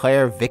and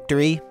declare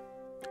victory.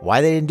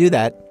 Why they didn't do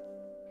that,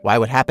 why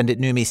what happened at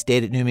Nummi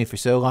stayed at Nummi for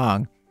so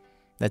long,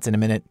 that's in a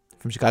minute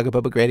from Chicago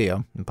Public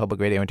Radio and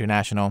Public Radio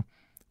International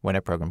when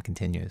our program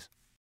continues.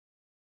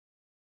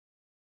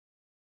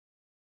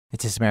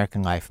 It's This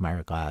American Life. I'm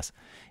Ira Glass.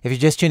 If you're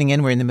just tuning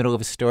in, we're in the middle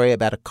of a story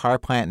about a car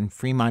plant in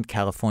Fremont,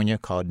 California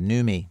called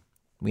Nummi.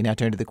 We now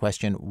turn to the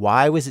question,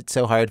 why was it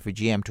so hard for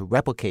GM to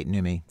replicate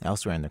Nummi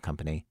elsewhere in the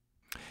company?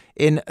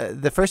 In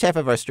the first half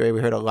of our story,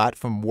 we heard a lot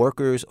from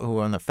workers who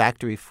were on the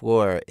factory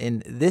floor.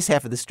 In this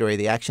half of the story,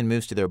 the action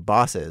moves to their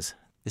bosses,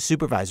 the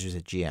supervisors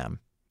at GM,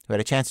 who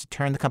had a chance to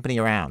turn the company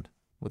around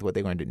with what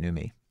they learned at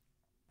Nummi.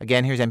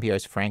 Again, here's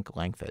NPR's Frank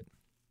Langfitt.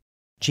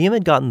 GM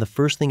had gotten the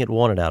first thing it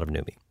wanted out of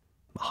Nummi,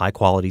 a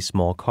high-quality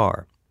small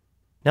car.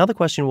 Now the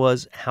question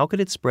was, how could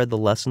it spread the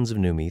lessons of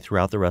Nummi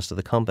throughout the rest of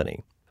the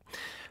company?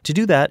 To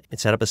do that, it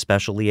set up a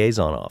special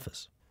liaison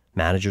office.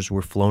 Managers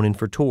were flown in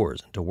for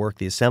tours and to work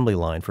the assembly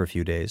line for a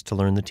few days to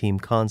learn the team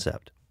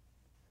concept.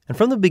 And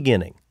from the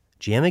beginning,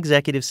 GM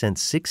executives sent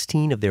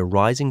 16 of their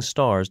rising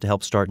stars to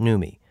help start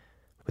Nummi,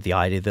 with the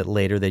idea that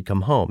later they'd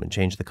come home and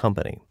change the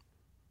company.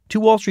 Two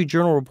Wall Street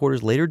Journal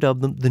reporters later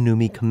dubbed them the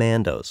Nummi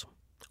Commandos.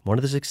 One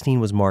of the 16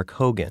 was Mark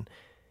Hogan.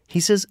 He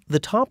says the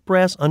top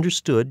brass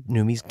understood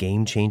Nummi's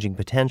game-changing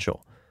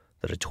potential,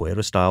 that a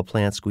Toyota-style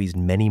plant squeezed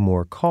many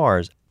more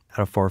cars out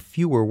of far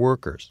fewer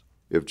workers.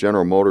 If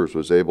General Motors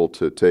was able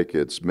to take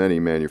its many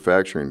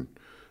manufacturing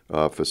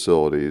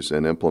facilities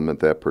and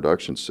implement that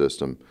production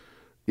system,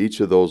 each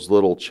of those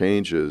little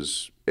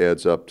changes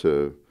adds up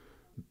to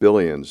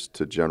billions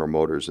to General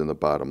Motors in the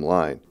bottom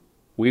line.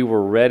 We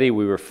were ready,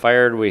 we were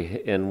fired,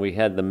 and we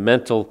had the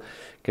mental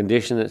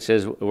condition that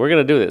says, we're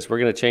going to do this, we're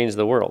going to change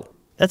the world.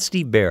 That's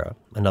Steve Berra,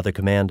 another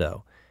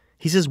commando.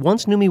 He says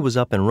once Nummi was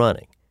up and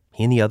running,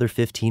 he and the other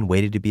 15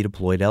 waited to be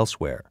deployed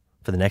elsewhere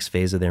for the next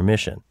phase of their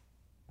mission.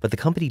 But the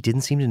company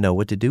didn't seem to know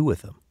what to do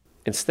with them.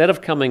 Instead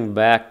of coming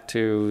back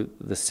to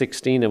the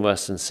 16 of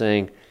us and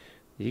saying,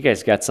 you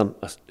guys got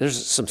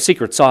there's some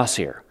secret sauce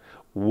here.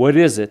 What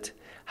is it?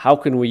 How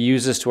can we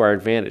use this to our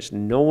advantage?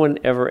 No one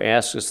ever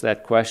asked us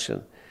that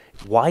question.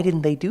 Why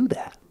didn't they do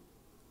that?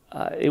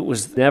 It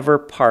was never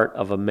part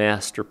of a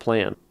master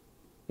plan.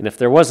 And if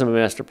there wasn't a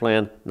master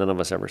plan, none of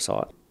us ever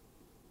saw it.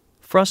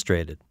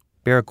 Frustrated,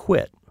 Berra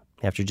quit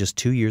after just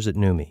 2 years at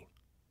Nummi.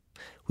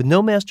 With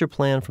no master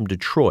plan from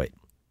Detroit,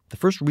 the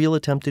first real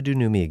attempt to do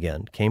Nummi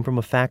again came from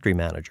a factory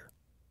manager,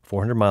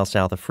 400 miles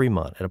south of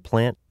Fremont at a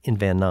plant in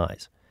Van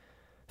Nuys.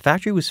 The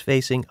factory was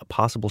facing a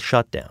possible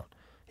shutdown.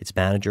 Its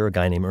manager, a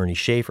guy named Ernie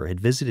Schaefer,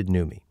 had visited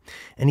Nummi,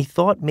 and he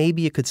thought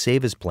maybe it could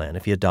save his plan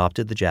if he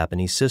adopted the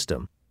Japanese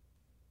system.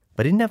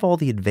 But it didn't have all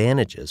the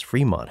advantages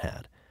Fremont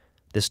had.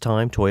 This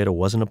time, Toyota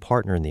wasn't a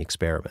partner in the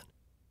experiment.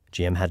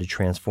 GM had to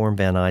transform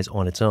Van Nuys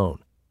on its own.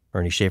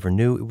 Ernie Schaefer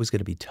knew it was going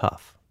to be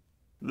tough.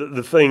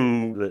 The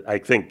thing that I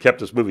think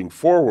kept us moving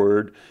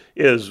forward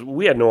is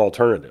we had no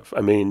alternative.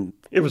 I mean,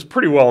 it was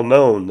pretty well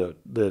known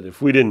that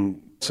if we didn't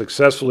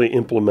successfully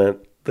implement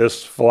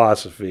this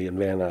philosophy in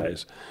Van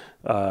Nuys,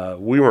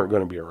 we weren't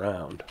going to be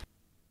around.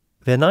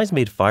 Van Nuys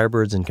made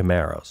Firebirds and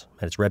Camaros,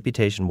 and its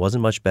reputation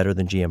wasn't much better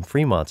than GM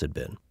Fremont's had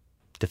been.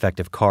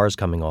 Defective cars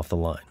coming off the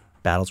line,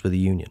 battles with the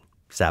union,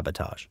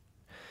 sabotage.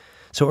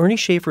 So Ernie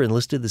Schaefer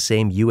enlisted the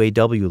same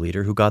UAW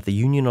leader who got the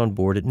union on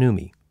board at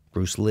Nummi,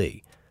 Bruce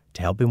Lee,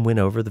 to help him win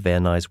over the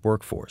Van Nuys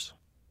workforce.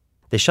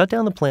 They shut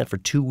down the plant for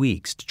 2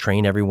 weeks to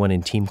train everyone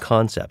in team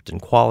concept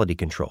and quality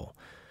control.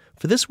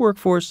 For this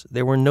workforce,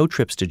 there were no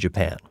trips to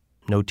Japan,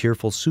 no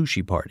tearful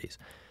sushi parties.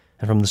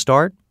 And from the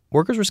start,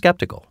 workers were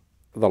skeptical.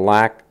 The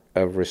lack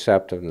of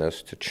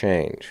receptiveness to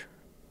change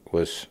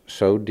was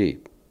so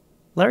deep.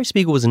 Larry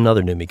Spiegel was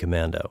another Nummi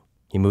commando.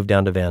 He moved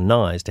down to Van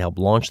Nuys to help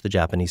launch the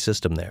Japanese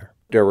system there.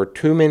 There were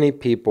too many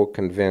people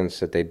convinced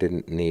that they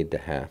didn't need to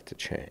have to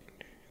change.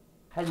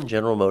 Hadn't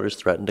General Motors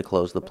threatened to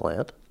close the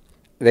plant?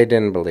 They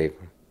didn't believe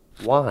him.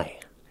 Why?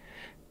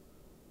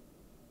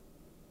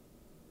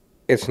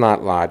 It's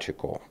not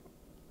logical.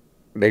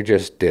 They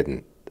just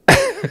didn't.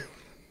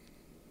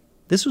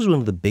 This was one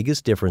of the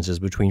biggest differences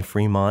between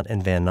Fremont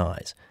and Van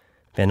Nuys.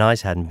 Van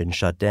Nuys hadn't been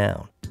shut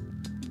down.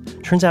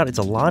 Turns out it's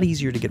a lot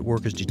easier to get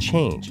workers to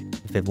change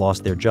if they've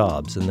lost their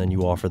jobs and then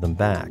you offer them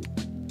back.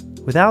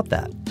 Without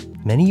that,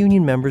 many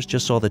union members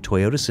just saw the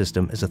Toyota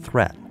system as a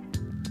threat.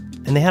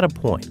 And they had a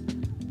point.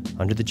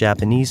 Under the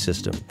Japanese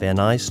system, Van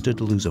Nuys stood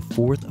to lose a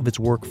fourth of its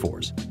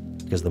workforce,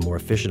 because the more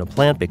efficient a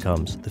plant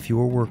becomes, the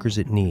fewer workers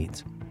it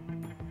needs.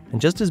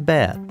 And just as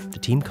bad, the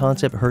team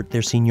concept hurt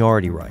their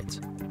seniority rights.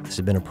 This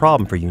had been a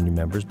problem for union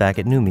members back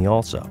at Nummi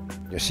also.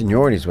 Your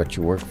seniority is what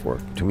you work for.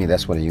 To me,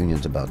 that's what a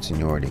union's about,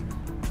 seniority.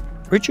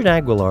 Richard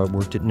Aguilar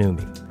worked at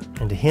Nummi,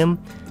 and to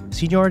him,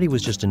 seniority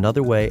was just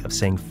another way of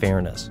saying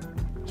fairness.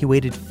 He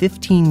waited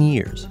 15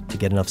 years to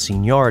get enough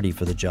seniority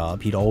for the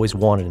job he'd always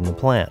wanted in the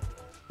plant.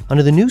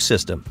 Under the new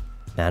system,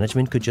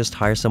 management could just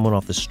hire someone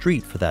off the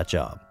street for that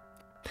job.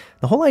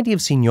 The whole idea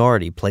of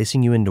seniority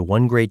placing you into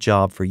one great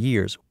job for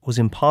years was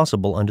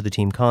impossible under the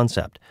team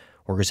concept.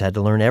 Workers had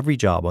to learn every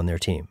job on their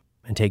team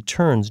and take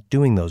turns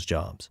doing those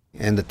jobs.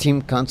 And the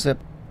team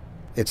concept,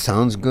 it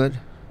sounds good.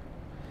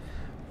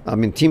 I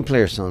mean, team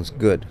player sounds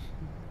good,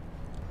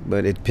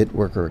 but it pit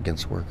worker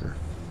against worker.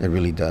 It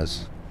really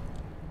does.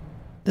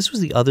 This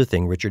was the other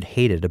thing Richard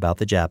hated about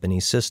the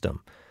Japanese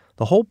system.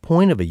 The whole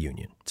point of a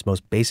union, its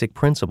most basic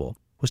principle,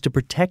 was to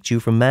protect you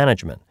from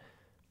management.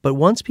 But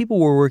once people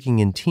were working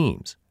in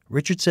teams,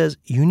 Richard says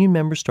union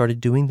members started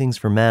doing things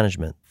for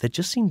management that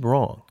just seemed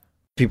wrong.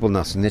 People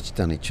now snitched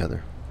on each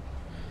other.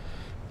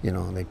 You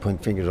know, they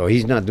point fingers, oh,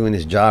 he's not doing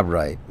his job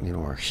right, you know,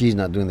 or she's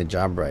not doing the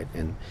job right.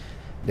 And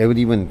they would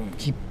even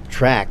keep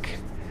track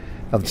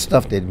of the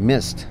stuff they'd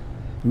missed,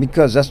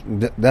 because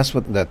that's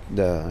what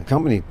the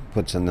company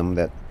puts in them,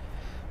 that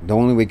the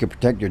only way you can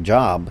protect your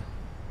job,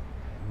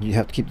 you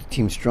have to keep the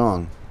team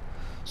strong.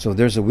 So if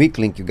there's a weak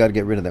link, you got to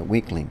get rid of that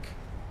weak link.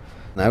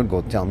 And I would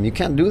go tell them, you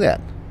can't do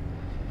that.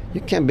 You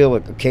can't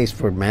build a case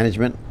for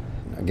management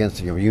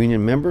against your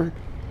union member.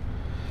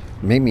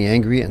 It made me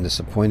angry and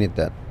disappointed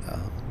that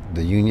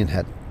the union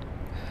had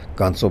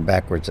gone so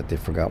backwards that they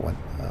forgot what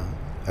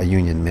a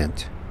union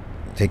meant,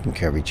 taking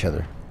care of each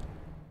other.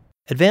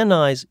 At Van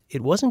Nuys,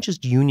 it wasn't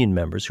just union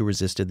members who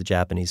resisted the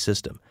Japanese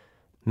system.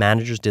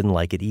 Managers didn't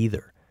like it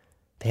either.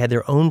 They had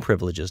their own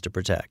privileges to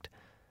protect.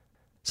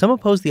 Some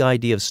opposed the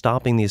idea of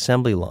stopping the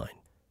assembly line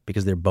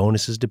because their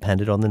bonuses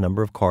depended on the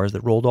number of cars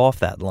that rolled off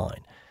that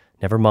line,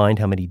 never mind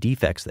how many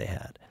defects they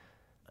had.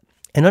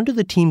 And under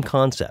the team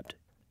concept,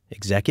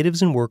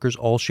 executives and workers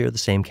all share the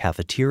same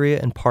cafeteria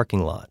and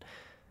parking lot.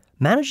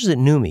 Managers at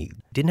Nummi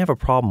didn't have a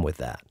problem with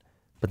that,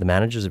 but the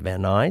managers at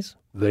Van Nuys?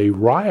 They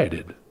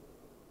rioted.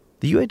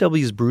 The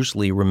UAW's Bruce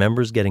Lee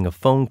remembers getting a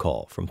phone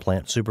call from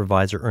plant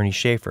supervisor Ernie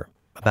Schaefer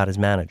about his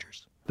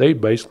managers. They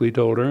basically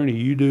told Ernie,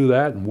 you do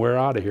that and we're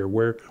out of here.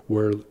 We're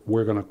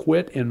going to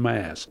quit en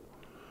masse.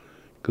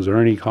 Because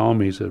Ernie called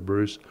me, he said,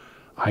 Bruce,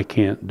 I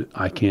can't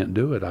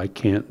do it. I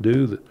can't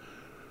do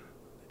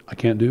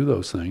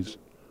those things.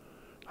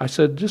 I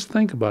said, just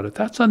think about it.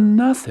 That's a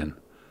nothing.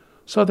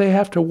 So they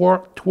have to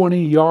walk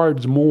 20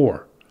 yards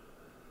more.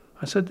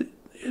 I said,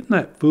 isn't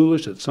that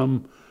foolish that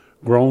some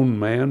grown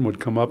man would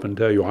come up and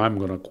tell you, I'm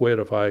going to quit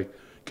if I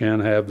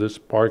can't have this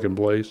parking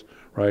place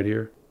right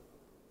here?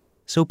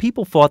 So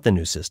people fought the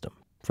new system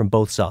from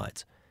both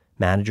sides.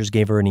 Managers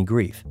gave Ernie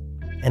grief.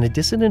 And a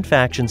dissident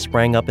faction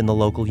sprang up in the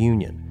local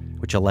union,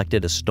 which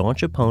elected a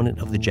staunch opponent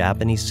of the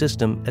Japanese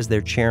system as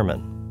their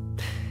chairman.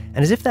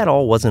 And as if that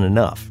all wasn't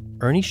enough,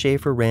 Ernie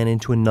Schaefer ran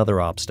into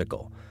another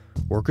obstacle.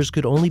 Workers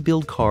could only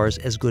build cars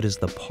as good as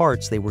the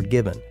parts they were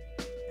given.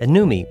 At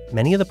Nummi,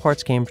 many of the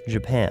parts came from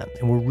Japan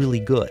and were really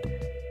good.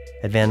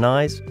 At Van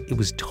Nuys, it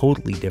was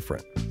totally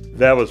different.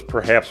 That was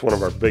perhaps one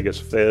of our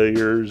biggest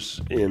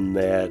failures, in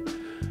that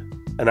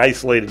an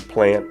isolated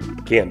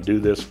plant can't do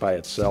this by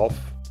itself.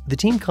 The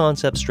team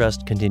concept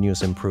stressed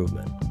continuous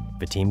improvement.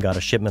 If a team got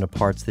a shipment of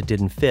parts that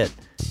didn't fit,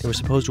 they were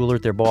supposed to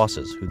alert their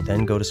bosses, who'd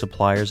then go to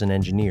suppliers and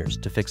engineers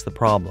to fix the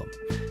problem.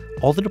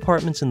 All the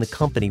departments in the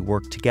company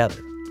worked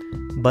together.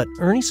 But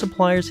Ernie's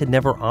suppliers had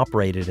never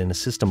operated in a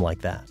system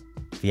like that.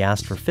 If he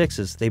asked for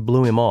fixes, they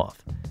blew him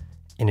off.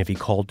 And if he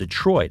called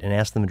Detroit and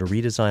asked them to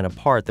redesign a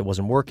part that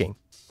wasn't working,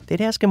 they'd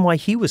ask him why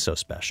he was so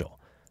special.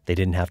 They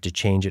didn't have to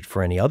change it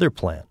for any other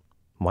plant.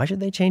 Why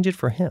should they change it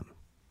for him?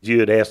 You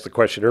had asked the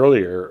question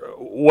earlier,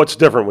 what's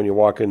different when you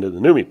walk into the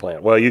Nummi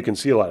plant? Well, you can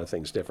see a lot of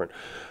things different.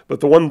 But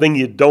the one thing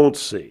you don't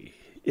see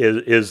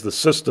is the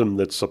system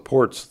that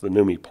supports the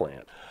Nummi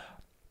plant.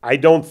 I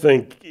don't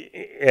think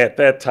at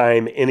that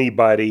time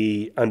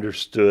anybody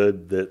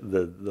understood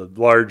the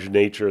large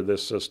nature of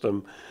this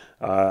system.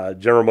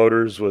 General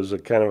Motors was a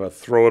kind of a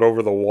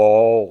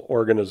throw-it-over-the-wall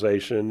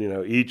organization. You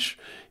know,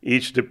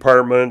 each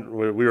department,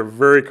 we were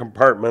very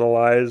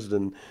compartmentalized,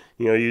 and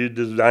you know, you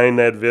design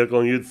that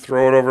vehicle and you'd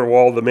throw it over the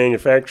wall to the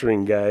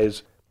manufacturing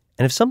guys.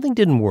 And if something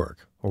didn't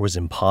work or was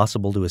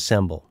impossible to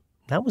assemble,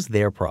 that was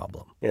their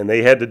problem. And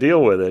they had to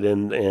deal with it.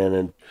 And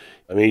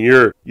I mean,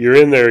 you're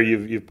in there,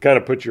 you've kind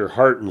of put your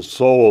heart and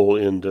soul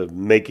into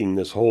making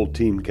this whole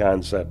team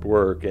concept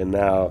work. And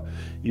now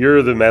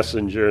you're the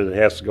messenger that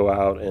has to go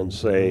out and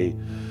say,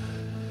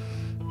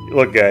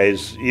 look,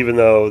 guys, even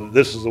though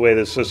this is the way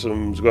this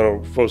system's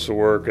supposed to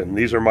work and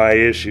these are my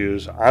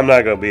issues, I'm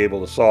not going to be able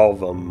to solve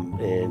them.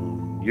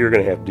 And you're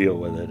going to have to deal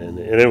with it. And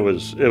it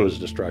was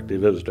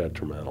destructive. It was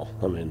detrimental.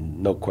 I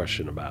mean, no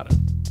question about it.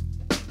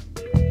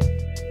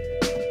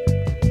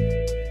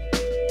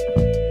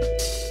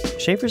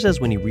 Schaefer says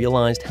when he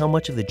realized how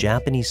much of the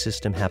Japanese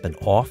system happened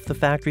off the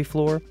factory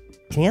floor,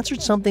 he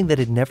answered something that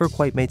had never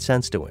quite made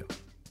sense to him.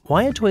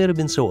 Why had Toyota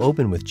been so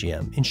open with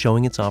GM in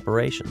showing its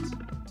operations?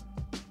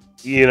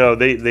 You know,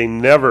 they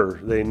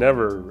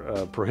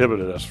never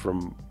prohibited us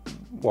from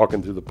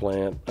walking through the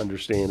plant,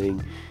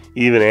 understanding,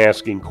 even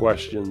asking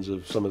questions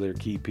of some of their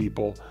key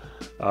people.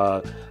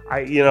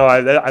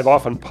 I've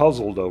often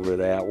puzzled over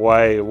that,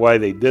 why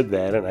they did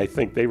that, and I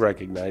think they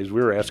recognized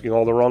we were asking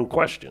all the wrong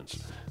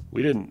questions.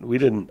 We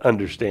didn't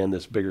understand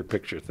this bigger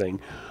picture thing.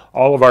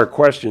 All of our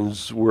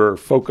questions were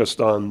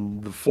focused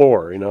on the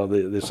floor,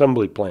 the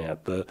assembly plant,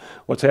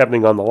 what's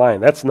happening on the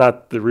line. That's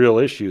not the real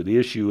issue. The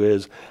issue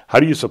is, how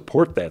do you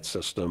support that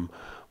system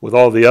with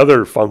all the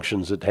other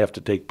functions that have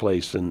to take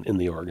place in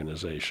the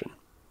organization?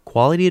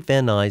 Quality at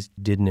Van Nuys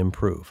didn't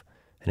improve,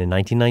 and in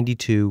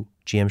 1992,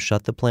 GM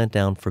shut the plant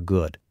down for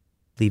good,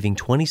 leaving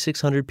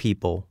 2,600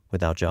 people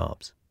without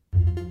jobs.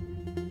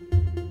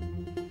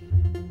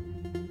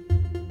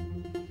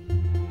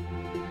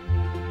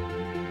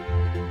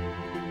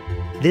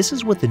 This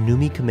is what the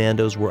Nummi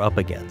commandos were up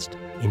against: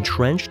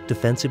 entrenched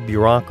defensive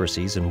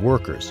bureaucracies and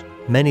workers,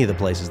 many of the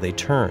places they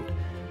turned.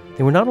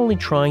 They were not only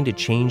trying to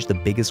change the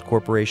biggest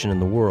corporation in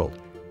the world,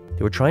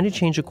 they were trying to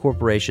change a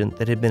corporation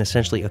that had been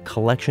essentially a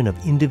collection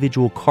of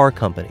individual car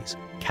companies: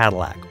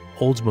 Cadillac,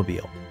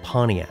 Oldsmobile,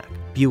 Pontiac,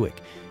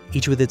 Buick,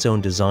 each with its own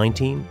design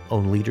team,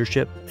 own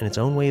leadership, and its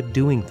own way of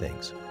doing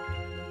things.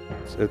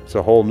 It's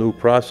a whole new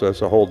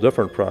process, a whole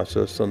different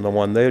process than the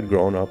one they had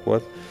grown up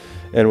with,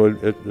 and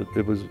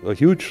it was a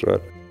huge threat.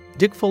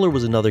 Dick Fuller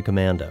was another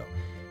commando.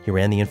 He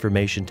ran the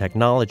information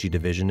technology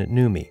division at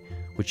Nummi,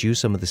 which used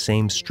some of the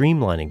same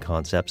streamlining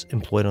concepts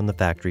employed on the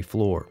factory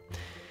floor.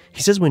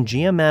 He says when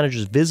GM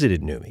managers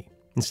visited Nummi,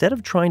 instead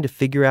of trying to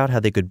figure out how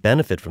they could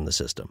benefit from the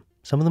system,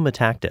 some of them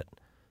attacked it.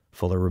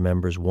 Fuller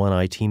remembers one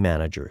IT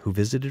manager who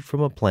visited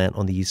from a plant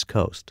on the East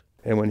Coast.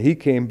 And when he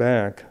came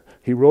back,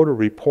 he wrote a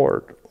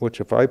report, which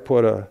if I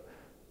put a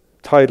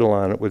title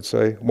on it would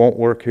say, "Won't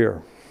work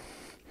here."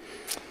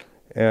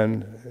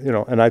 And,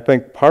 and I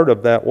think part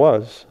of that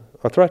was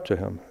a threat to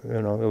him.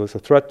 It was a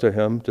threat to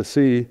him to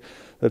see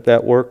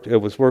that worked, it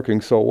was working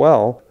so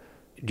well.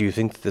 Do you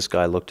think that this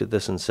guy looked at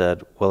this and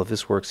said, well, if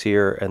this works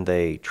here and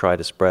they try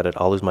to spread it,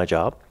 I'll lose my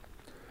job?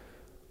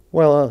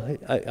 Well,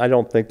 I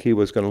don't think he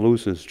was going to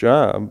lose his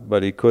job,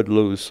 but he could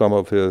lose some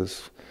of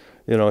his,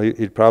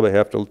 he'd probably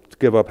have to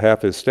give up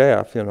half his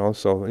staff,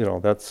 so,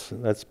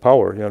 that's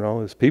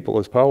power, his people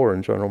is power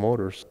in General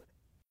Motors.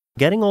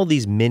 Getting all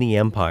these mini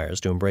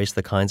empires to embrace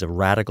the kinds of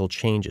radical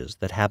changes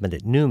that happened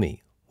at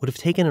Nummi would have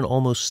taken an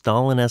almost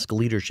Stalin-esque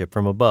leadership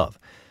from above,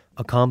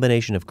 a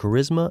combination of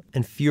charisma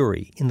and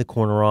fury in the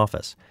corner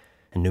office.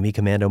 And Nummi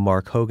Commando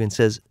Mark Hogan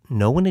says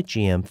no one at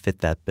GM fit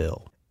that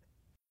bill.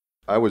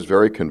 I was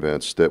very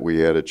convinced that we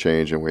had to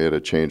change, and we had to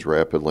change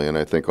rapidly. And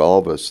I think all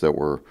of us that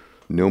were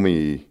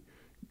Nummi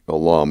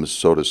alums,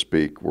 so to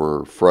speak,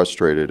 were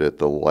frustrated at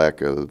the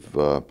lack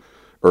of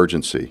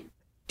urgency.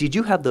 Did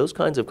you have those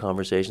kinds of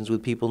conversations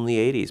with people in the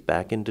 80s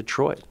back in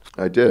Detroit?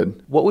 I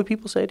did. What would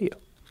people say to you?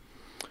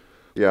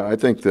 Yeah, I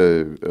think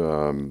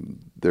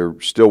there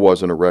still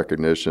wasn't a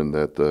recognition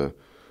that the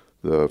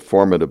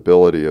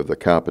formidability of the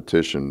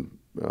competition,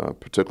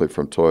 particularly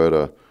from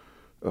Toyota,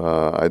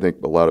 I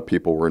think a lot of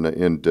people were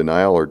in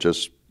denial or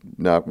just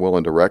not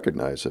willing to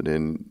recognize it.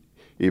 And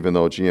even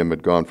though GM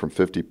had gone from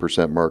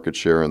 50% market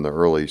share in the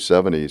early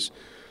 70s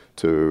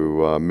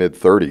to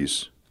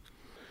mid-30s,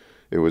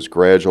 it was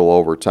gradual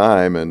over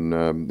time, and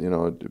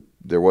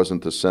there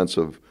wasn't the sense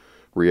of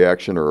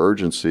reaction or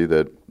urgency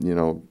that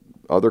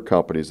other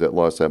companies that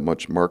lost that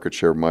much market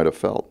share might have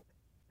felt.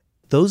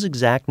 Those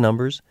exact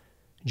numbers,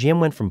 GM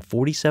went from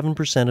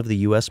 47% of the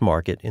U.S.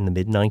 market in the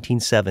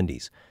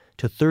mid-1970s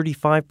to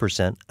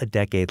 35% a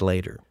decade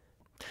later.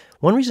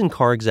 One reason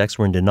car execs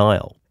were in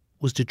denial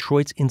was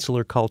Detroit's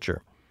insular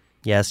culture.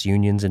 Yes,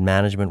 unions and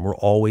management were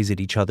always at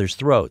each other's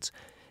throats.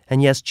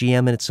 And yes, GM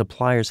and its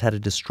suppliers had a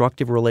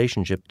destructive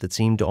relationship that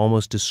seemed to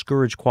almost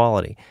discourage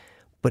quality.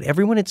 But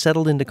everyone had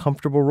settled into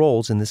comfortable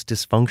roles in this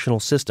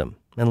dysfunctional system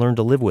and learned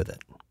to live with it.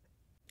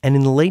 And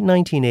in the late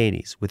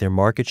 1980s, with their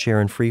market share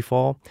in free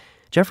fall,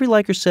 Jeffrey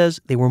Liker says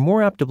they were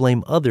more apt to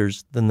blame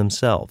others than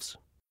themselves.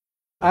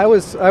 I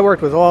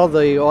worked with all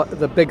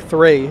the big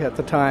three at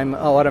the time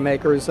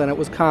automakers, and it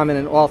was common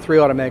in all three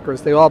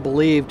automakers. They all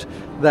believed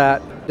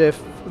that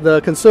if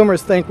the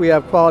consumers think we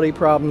have quality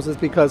problems, it's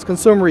because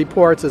Consumer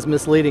Reports is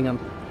misleading them,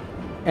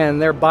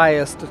 and they're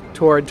biased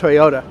toward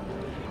Toyota.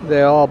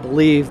 They all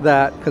believed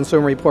that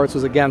Consumer Reports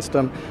was against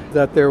them,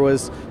 that there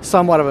was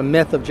somewhat of a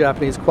myth of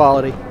Japanese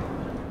quality.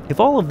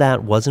 If all of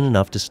that wasn't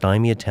enough to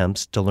stymie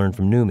attempts to learn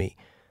from Nummi,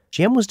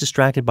 GM was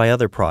distracted by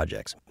other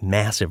projects,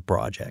 massive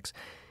projects.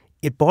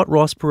 It bought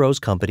Ross Perot's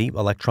company,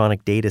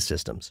 Electronic Data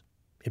Systems.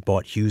 It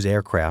bought Hughes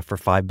Aircraft for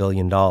 $5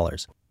 billion.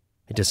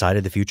 It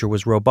decided the future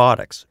was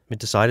robotics. It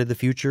decided the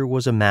future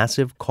was a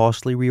massive,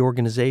 costly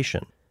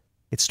reorganization.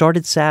 It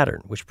started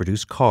Saturn, which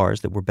produced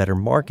cars that were better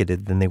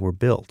marketed than they were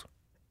built.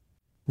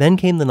 Then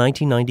came the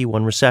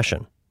 1991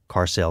 recession.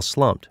 Car sales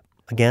slumped.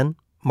 Again,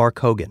 Mark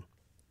Hogan.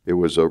 It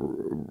was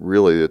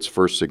really its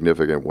first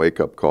significant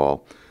wake-up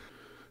call.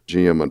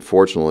 GM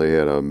unfortunately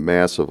had a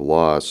massive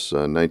loss.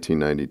 In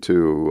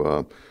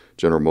 1992,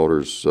 General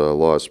Motors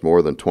lost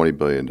more than $20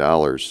 billion.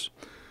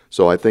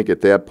 So I think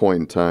at that point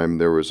in time,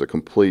 there was a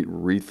complete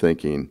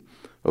rethinking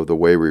of the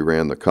way we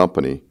ran the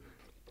company,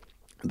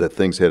 that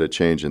things had to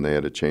change, and they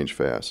had to change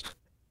fast.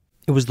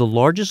 It was the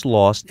largest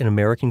loss in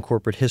American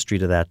corporate history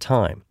to that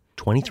time,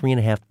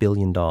 $23.5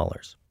 billion.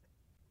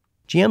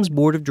 GM's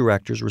board of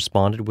directors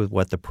responded with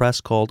what the press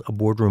called a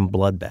boardroom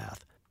bloodbath,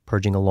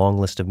 purging a long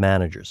list of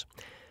managers.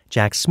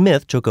 Jack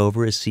Smith took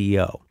over as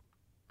CEO.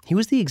 He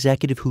was the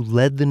executive who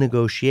led the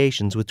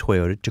negotiations with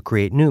Toyota to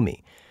create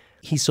Nummi.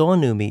 He saw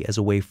Nummi as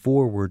a way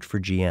forward for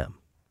GM.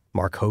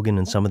 Mark Hogan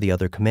and some of the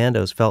other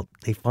commandos felt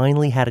they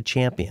finally had a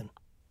champion.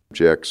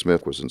 Jack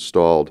Smith was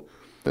installed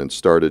and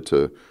started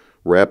to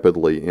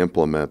rapidly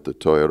implement the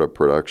Toyota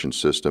production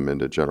system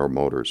into General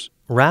Motors.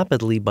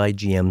 Rapidly by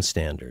GM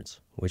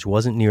standards, which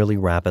wasn't nearly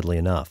rapidly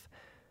enough.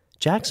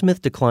 Jack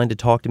Smith declined to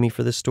talk to me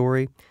for this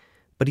story,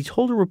 but he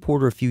told a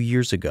reporter a few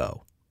years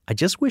ago, "I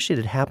just wish it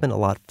had happened a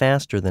lot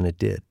faster than it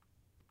did."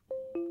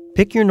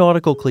 Pick your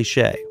nautical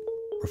cliche.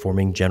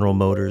 Reforming General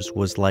Motors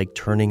was like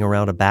turning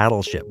around a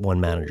battleship,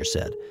 one manager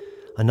said.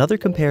 Another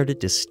compared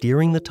it to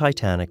steering the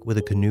Titanic with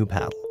a canoe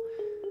paddle.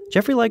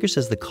 Jeffrey Liger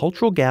says the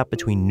cultural gap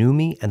between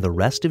Nummi and the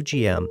rest of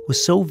GM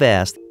was so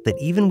vast that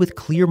even with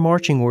clear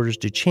marching orders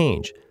to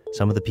change,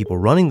 some of the people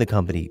running the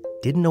company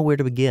didn't know where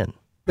to begin.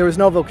 There was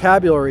no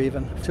vocabulary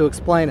even to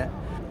explain it.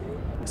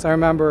 So I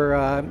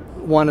remember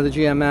one of the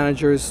GM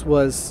managers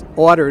was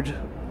ordered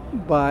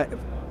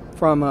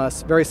from a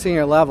very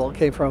senior level,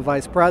 came from a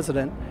vice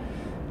president,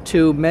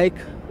 to make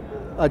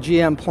a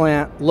GM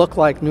plant look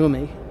like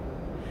Nummi.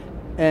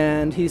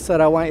 And he said,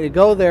 "I want you to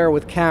go there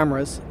with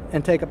cameras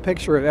and take a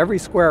picture of every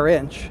square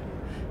inch.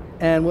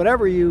 And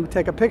whatever you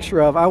take a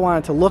picture of, I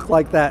want it to look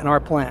like that in our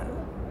plant.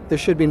 There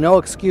should be no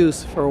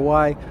excuse for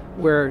why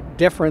we're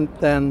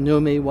different than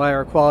Nummi, why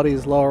our quality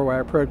is lower, why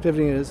our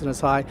productivity isn't as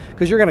high,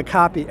 because you're going to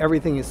copy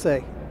everything you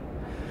see."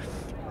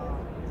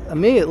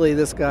 Immediately,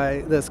 this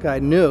guy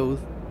knew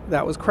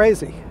that was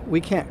crazy. We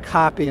can't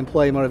copy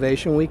employee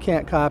motivation. We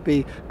can't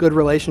copy good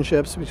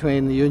relationships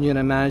between the union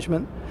and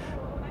management.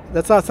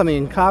 That's not something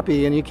you can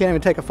copy, and you can't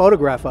even take a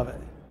photograph of it.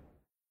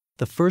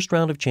 The first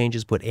round of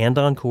changes put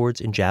andon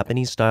cords and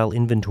Japanese-style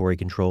inventory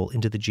control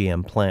into the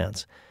GM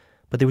plants.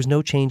 But there was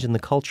no change in the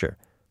culture.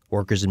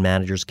 Workers and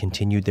managers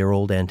continued their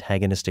old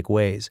antagonistic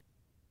ways.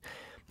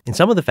 In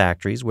some of the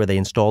factories where they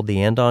installed the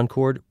andon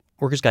cord,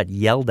 workers got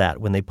yelled at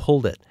when they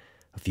pulled it.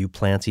 A few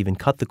plants even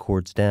cut the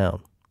cords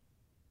down.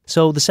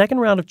 So the second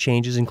round of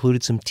changes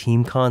included some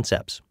team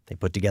concepts. They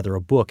put together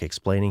a book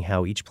explaining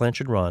how each plant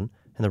should run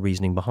and the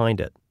reasoning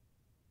behind it.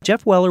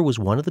 Jeff Weller was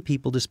one of the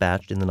people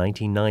dispatched in the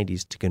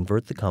 1990s to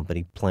convert the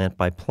company plant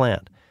by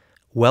plant.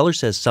 Weller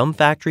says some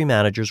factory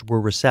managers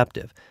were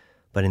receptive,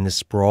 but in this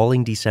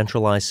sprawling,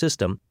 decentralized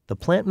system, the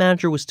plant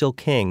manager was still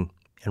king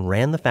and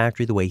ran the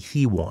factory the way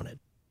he wanted.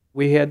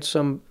 We had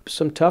some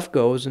tough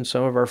goes in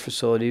some of our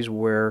facilities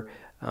where,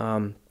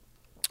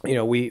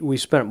 we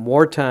spent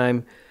more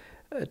time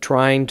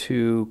trying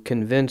to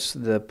convince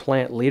the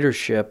plant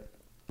leadership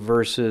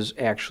versus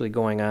actually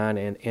going on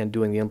and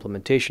doing the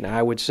implementation.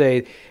 I would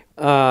say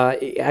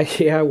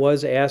I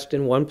was asked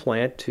in one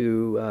plant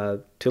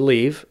to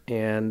leave,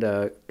 and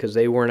because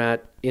they were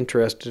not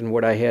interested in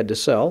what I had to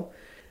sell.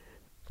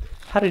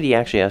 How did he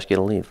actually ask you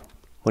to leave?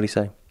 What did he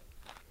say?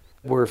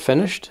 We're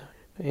finished,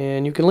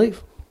 and you can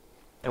leave.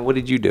 And what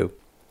did you do?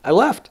 I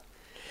left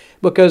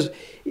because,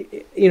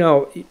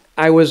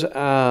 I was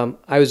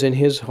in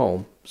his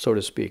home, so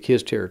to speak,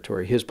 his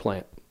territory, his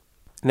plant.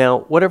 Now,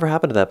 whatever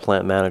happened to that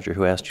plant manager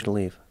who asked you to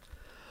leave?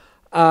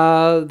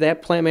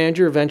 That plant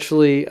manager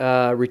eventually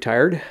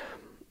retired.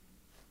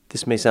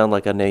 This may sound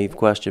like a naive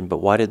question,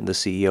 but why didn't the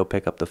CEO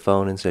pick up the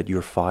phone and said,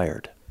 "You're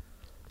fired"?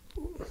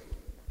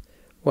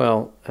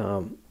 Well,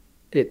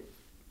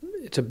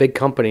 it's a big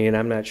company, and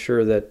I'm not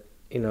sure that,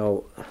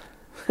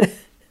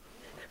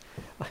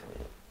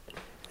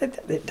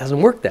 it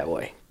doesn't work that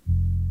way.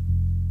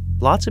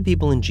 Lots of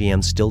people in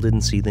GM still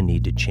didn't see the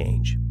need to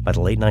change. By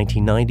the late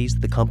 1990s,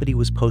 the company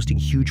was posting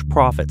huge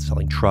profits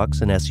selling trucks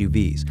and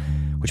SUVs,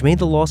 which made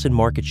the loss in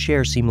market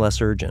share seem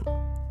less urgent.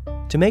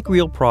 To make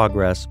real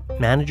progress,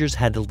 managers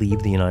had to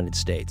leave the United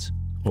States.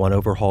 One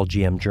overhauled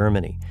GM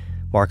Germany.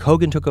 Mark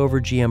Hogan took over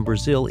GM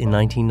Brazil in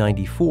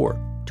 1994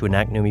 to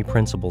enact Nummi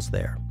principles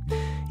there.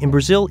 In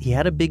Brazil, he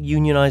had a big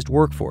unionized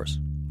workforce,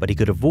 but he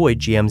could avoid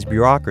GM's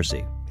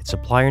bureaucracy, its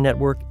supplier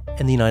network,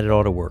 and the United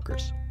Auto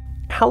Workers.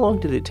 How long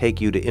did it take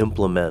you to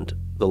implement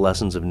the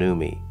lessons of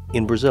Nummi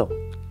in Brazil?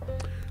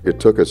 It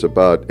took us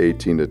about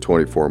 18 to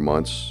 24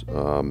 months,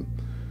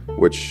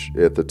 which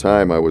at the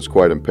time I was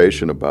quite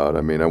impatient about.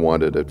 I mean, I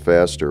wanted it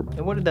faster.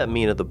 And what did that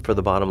mean for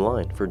the bottom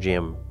line for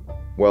GM?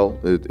 Well,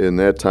 in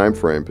that time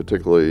frame,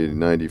 particularly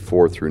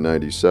 94 through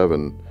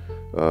 97,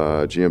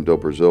 GM do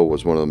Brasil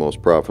was one of the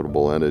most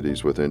profitable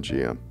entities within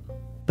GM.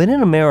 But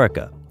in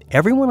America,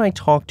 everyone I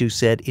talked to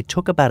said it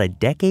took about a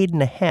decade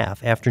and a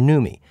half after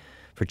Nummi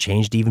for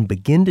change to even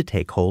begin to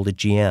take hold at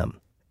GM.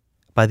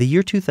 By the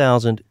year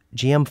 2000,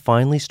 GM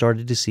finally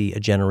started to see a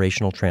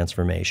generational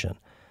transformation.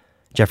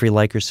 Jeffrey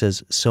Liker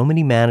says so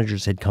many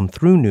managers had come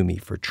through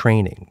Nummi for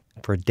training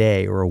for a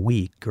day or a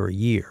week or a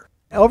year.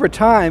 Over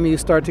time, you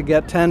start to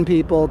get 10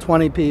 people,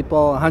 20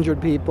 people, 100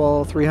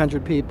 people,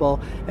 300 people,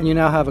 and you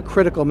now have a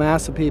critical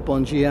mass of people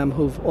in GM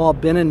who've all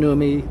been in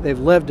Nummi, they've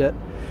lived it.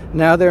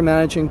 Now they're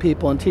managing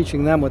people and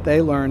teaching them what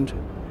they learned.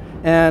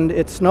 And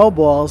it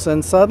snowballs,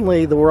 and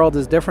suddenly the world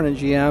is different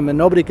at GM, and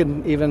nobody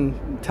can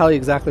even tell you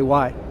exactly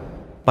why.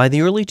 By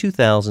the early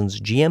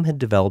 2000s, GM had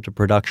developed a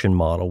production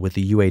model with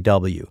the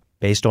UAW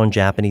based on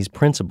Japanese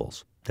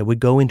principles that would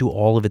go into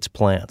all of its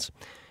plants.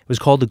 It was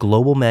called the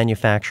Global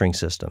Manufacturing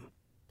System.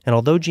 And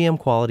although GM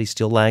quality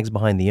still lags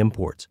behind the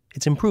imports,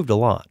 it's improved a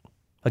lot.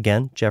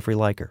 Again, Jeffrey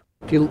Liker.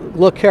 If you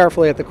look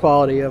carefully at the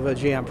quality of a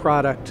GM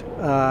product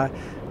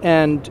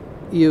and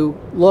you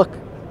look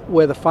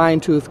with a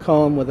fine-tooth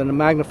comb with a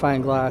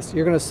magnifying glass,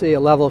 you're going to see a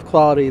level of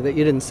quality that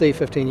you didn't see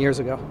 15 years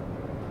ago.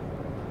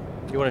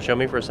 You want to show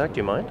me for a sec? Do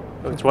you mind?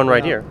 It's one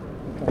right here.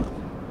 Okay.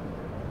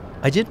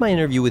 I did my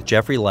interview with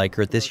Jeffrey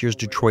Liker at this year's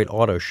Detroit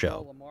Auto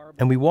Show,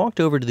 and we walked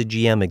over to the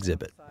GM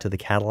exhibit, to the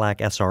Cadillac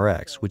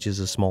SRX, which is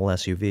a small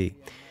SUV.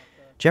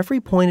 Jeffrey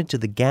pointed to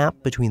the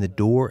gap between the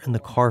door and the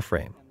car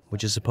frame,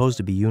 which is supposed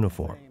to be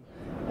uniform.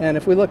 And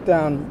if we look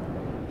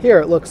down here,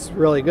 it looks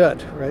really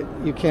good, right?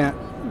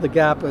 The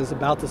gap is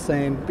about the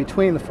same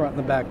between the front and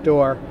the back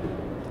door.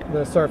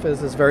 The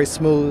surface is very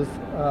smooth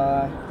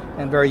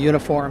and very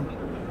uniform.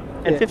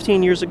 And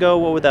 15 years ago,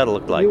 what would that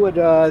look like? You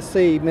would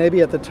see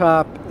maybe at the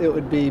top it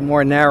would be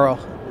more narrow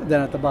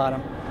than at the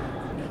bottom.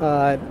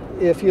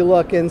 If you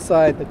look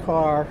inside the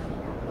car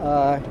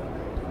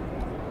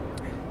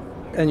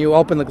and you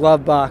open the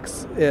glove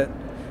box, it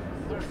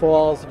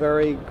falls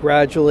very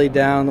gradually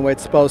down the way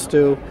it's supposed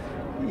to.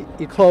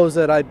 You close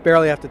it, I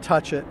barely have to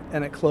touch it,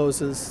 and it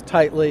closes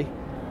tightly.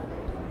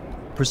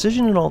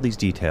 Precision in all these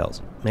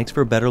details makes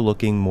for a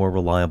better-looking, more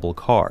reliable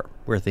car,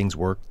 where things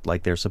work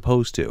like they're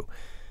supposed to.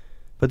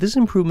 But this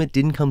improvement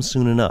didn't come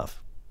soon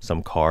enough.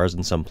 Some cars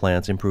and some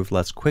plants improved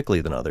less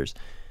quickly than others,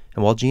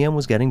 and while GM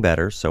was getting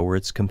better, so were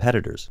its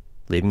competitors,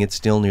 leaving it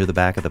still near the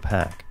back of the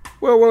pack.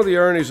 Well, one of the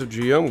ironies of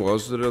GM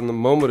was that in the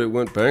moment it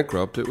went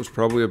bankrupt, it was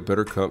probably a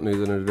better company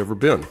than it had ever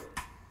been.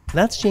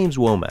 That's James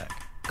Womack,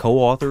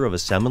 co-author of a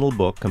seminal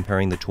book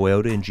comparing the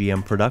Toyota and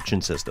GM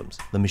production systems,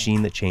 the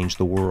machine that changed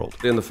the world.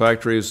 In the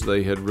factories,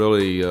 they had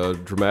really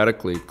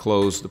dramatically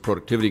closed the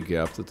productivity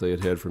gap that they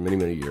had had for many,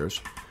 many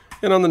years.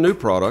 And on the new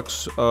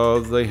products,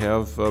 they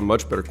have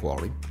much better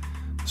quality,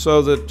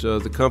 so that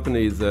the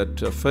company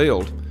that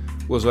failed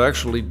was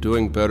actually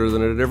doing better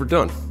than it had ever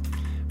done.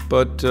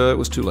 But it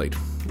was too late,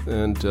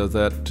 and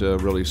that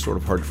really is sort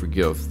of hard to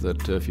forgive,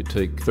 that if you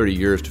take 30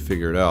 years to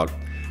figure it out,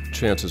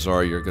 chances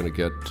are you're going to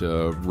get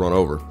run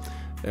over,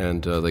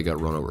 and they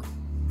got run over.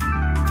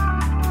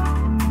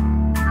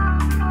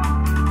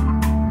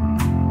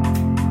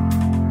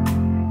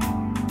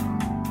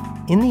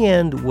 In the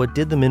end, what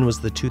did them in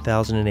was the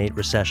 2008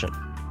 recession.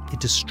 It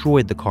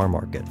destroyed the car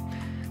market.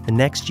 The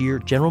next year,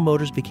 General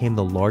Motors became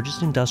the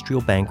largest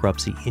industrial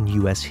bankruptcy in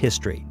U.S.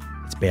 history.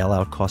 Its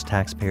bailout cost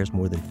taxpayers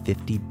more than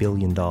 $50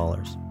 billion.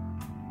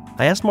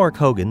 I asked Mark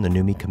Hogan, the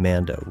Nummi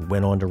commando, who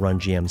went on to run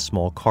GM's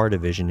small car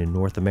division in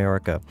North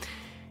America,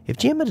 if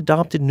GM had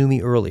adopted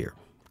Nummi earlier,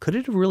 could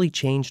it have really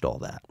changed all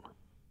that?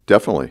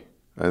 Definitely.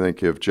 I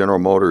think if General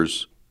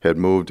Motors had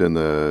moved in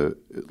the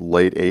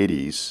late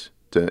 80s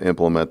to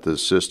implement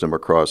this system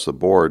across the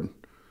board,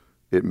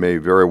 it may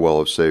very well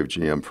have saved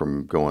GM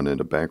from going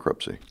into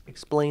bankruptcy.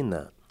 Explain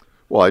that.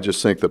 Well, I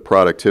just think the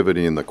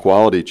productivity and the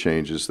quality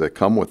changes that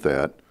come with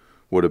that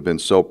would have been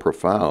so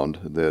profound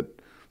that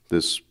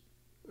this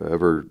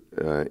ever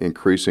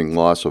increasing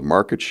loss of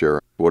market share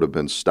would have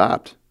been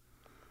stopped.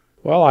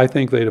 Well, I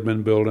think they'd have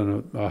been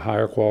building a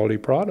higher quality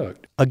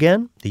product.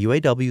 Again, the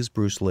UAW's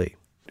Bruce Lee.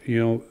 You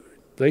know,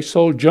 they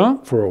sold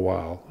junk for a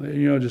while.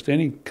 You know, just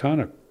any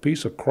kind of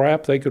piece of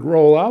crap they could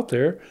roll out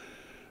there.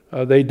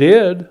 They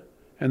did,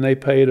 and they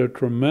paid a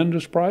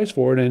tremendous price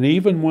for it. And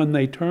even when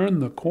they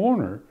turned the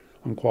corner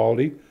on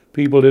quality,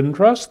 people didn't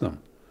trust them.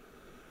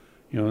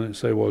 You know, they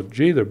say, well,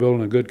 gee, they're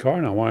building a good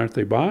car now. Why aren't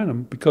they buying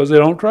them? Because they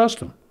don't trust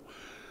them.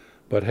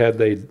 But had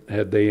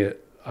they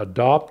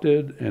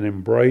adopted and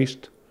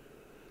embraced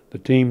the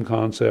team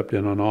concept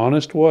in an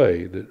honest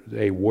way, that,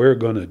 hey, we're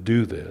going to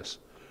do this,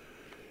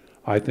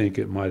 I think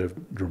it might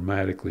have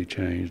dramatically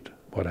changed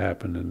what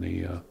happened in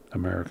the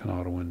American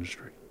auto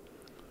industry.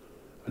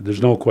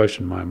 There's no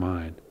question in my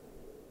mind.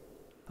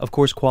 Of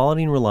course,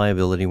 quality and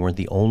reliability weren't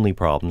the only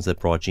problems that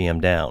brought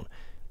GM down.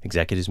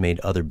 Executives made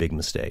other big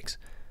mistakes.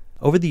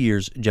 Over the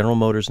years, General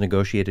Motors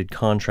negotiated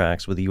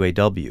contracts with the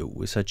UAW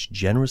with such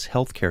generous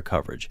health care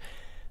coverage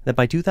that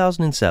by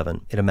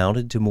 2007, it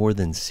amounted to more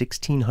than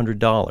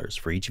 $1,600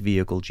 for each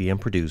vehicle GM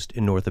produced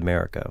in North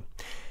America.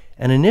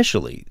 And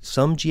initially,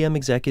 some GM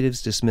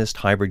executives dismissed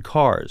hybrid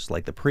cars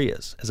like the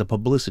Prius as a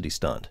publicity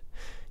stunt.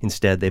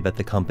 Instead, they bet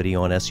the company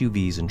on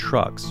SUVs and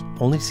trucks,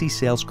 only to see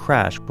sales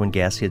crash when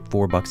gas hit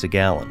 $4 a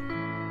gallon.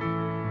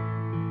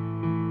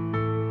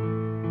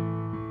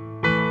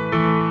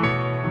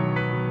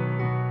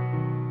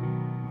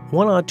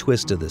 One odd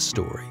twist to this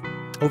story.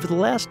 Over the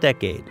last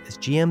decade, as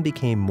GM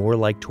became more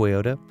like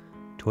Toyota,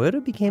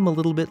 Toyota became a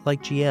little bit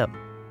like GM.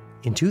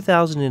 In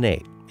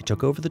 2008, it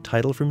took over the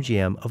title from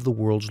GM of the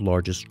world's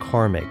largest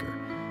car maker.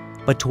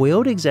 But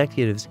Toyota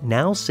executives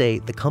now say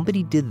the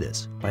company did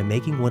this by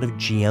making one of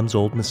GM's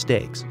old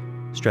mistakes,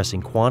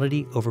 stressing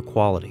quantity over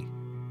quality.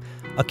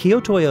 Akio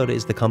Toyoda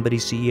is the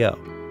company's CEO.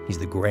 He's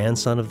the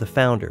grandson of the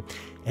founder,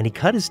 and he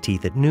cut his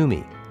teeth at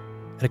Nummi.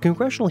 At a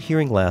congressional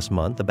hearing last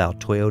month about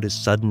Toyota's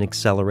sudden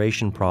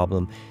acceleration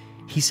problem,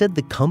 he said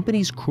the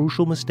company's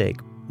crucial mistake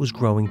was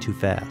growing too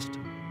fast.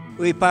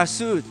 We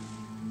pursued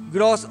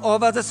growth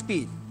over the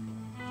speed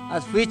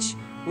at which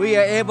we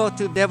are able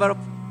to develop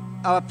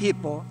our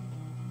people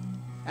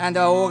and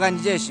our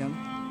organization,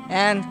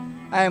 and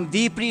I am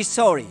deeply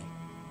sorry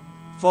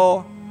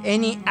for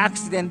any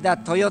accident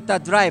that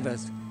Toyota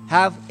drivers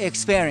have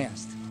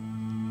experienced.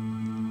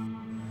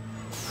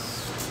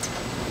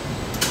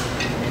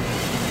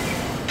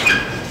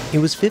 It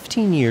was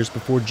 15 years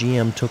before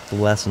GM took the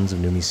lessons of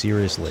Nummi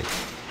seriously.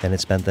 Then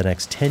it spent the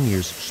next 10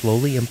 years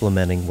slowly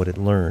implementing what it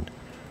learned.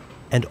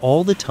 And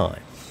all the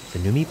time, the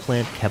Nummi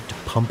plant kept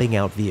pumping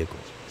out vehicles,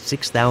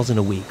 6,000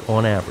 a week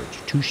on average,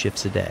 2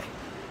 shifts a day.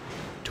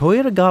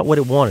 Toyota got what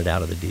it wanted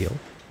out of the deal.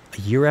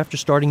 A year after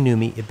starting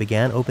Nummi, it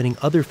began opening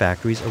other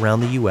factories around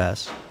the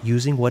U.S.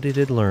 using what it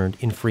had learned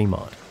in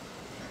Fremont.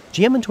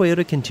 GM and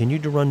Toyota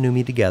continued to run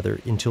Nummi together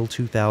until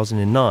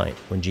 2009,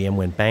 when GM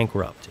went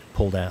bankrupt and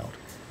pulled out,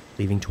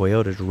 leaving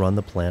Toyota to run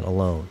the plant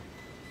alone.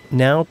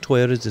 Now,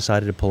 Toyota's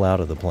decided to pull out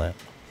of the plant.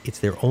 It's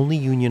their only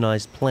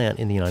unionized plant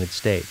in the United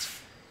States.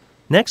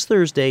 Next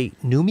Thursday,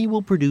 Nummi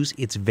will produce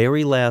its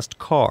very last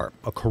car,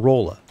 a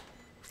Corolla.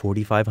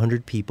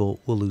 4,500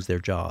 people will lose their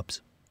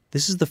jobs.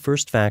 This is the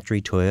first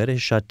factory Toyota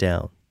has shut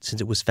down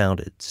since it was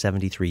founded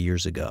 73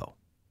 years ago.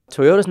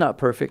 Toyota's not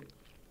perfect.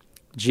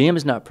 GM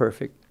is not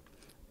perfect.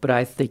 But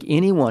I think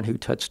anyone who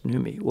touched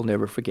Nummi will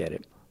never forget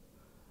it.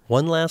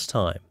 One last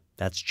time,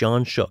 that's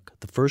John Shook,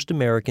 the first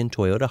American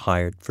Toyota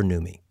hired for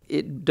Nummi.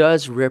 It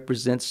does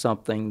represent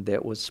something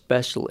that was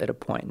special at a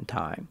point in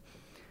time.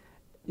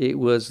 It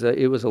was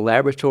a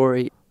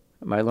laboratory.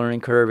 My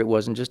learning curve, it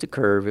wasn't just a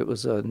curve, it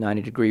was a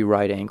 90-degree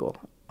right angle.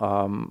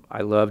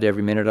 I loved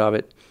every minute of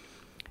it.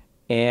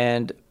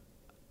 And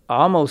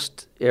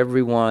almost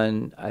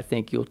everyone I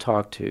think you'll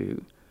talk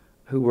to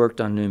who worked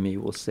on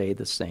Nummi will say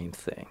the same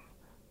thing.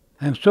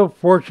 I'm so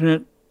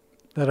fortunate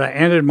that I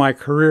ended my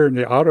career in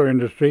the auto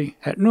industry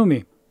at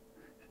Nummi.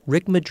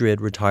 Rick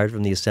Madrid retired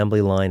from the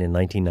assembly line in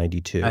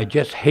 1992. I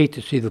just hate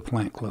to see the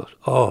plant close.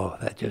 Oh,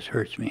 that just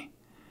hurts me.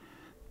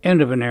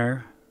 End of an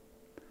era.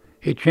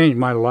 It changed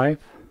my life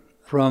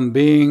from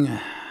being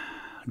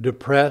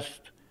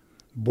depressed,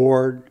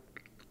 bored,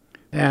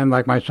 and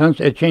like my son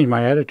said, it changed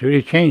my attitude.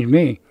 It changed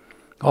me,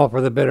 all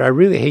for the better. I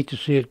really hate to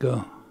see it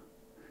go.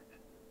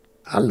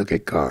 I look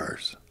at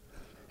cars,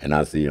 and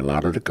I see a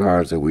lot of the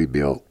cars that we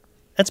built.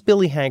 That's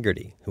Billy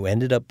Haggerty, who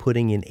ended up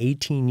putting in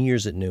 18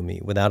 years at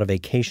Nummi without a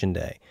vacation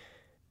day.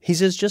 He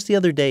says just the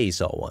other day he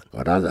saw one.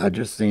 But I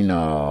just seen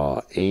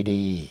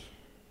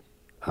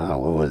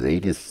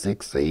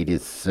 86,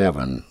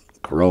 87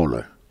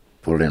 Corolla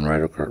pulled in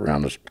right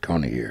around the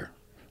corner here.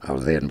 I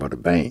was heading for the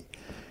bank,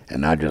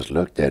 and I just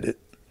looked at it.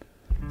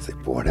 I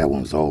said, boy, that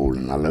one's old.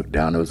 And I looked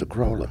down, it was a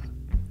Corolla.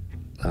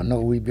 I know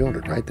we built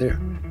it right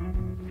there.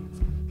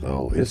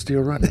 So it's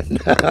still running.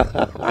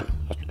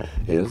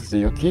 It's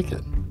still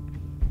kicking.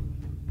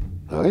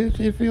 So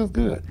it feels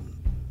good.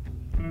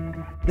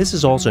 This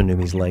is also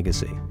Nummi's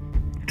legacy.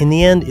 In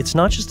the end, it's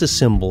not just a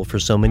symbol for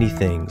so many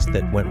things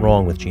that went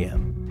wrong with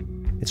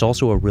GM. It's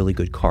also a really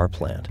good car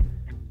plant,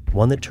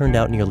 one that turned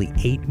out nearly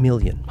 8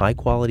 million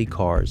high-quality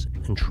cars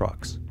and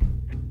trucks.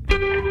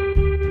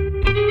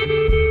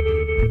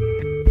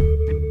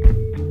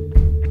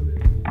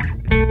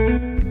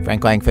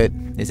 Frank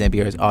Langfitt is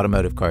NPR's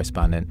automotive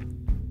correspondent.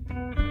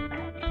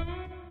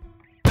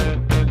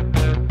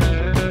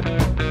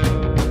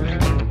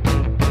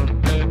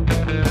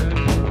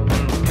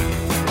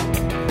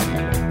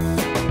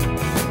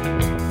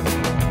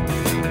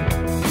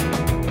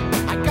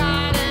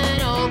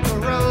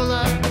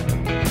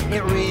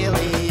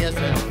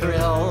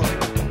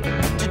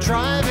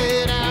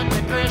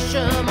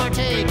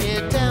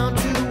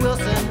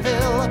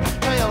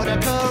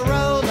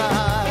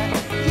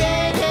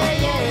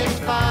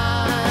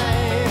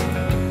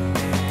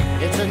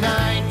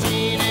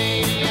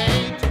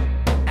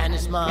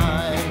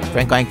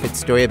 Frank Langfitt's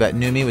story about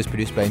Nummi was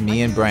produced by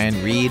me and Brian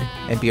Reed.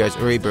 NPR's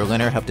Uri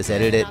Berliner helped us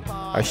edit it.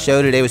 Our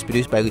show today was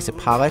produced by Lisa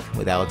Pollack,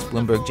 with Alex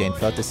Bloomberg, Jane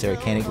Feltus, Sarah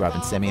Koenig,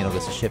 Robin Semien,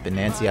 Alyssa Shipp, and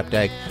Nancy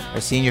Updike.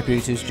 Our senior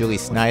producers, Julie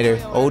Snyder.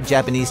 Old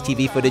Japanese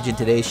TV footage in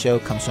today's show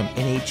comes from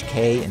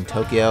NHK in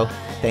Tokyo.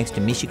 Thanks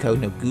to Michiko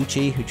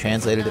Noguchi, who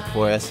translated it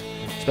for us.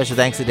 Special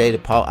thanks today to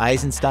Paul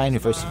Eisenstein, who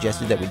first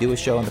suggested that we do a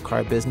show on the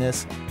car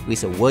business,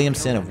 Lisa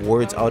Williamson of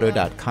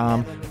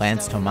WordsAuto.com,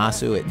 Lance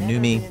Tomasu at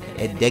Nummi,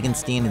 Ed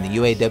Degenstein and the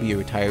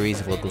UAW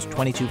retirees of Locals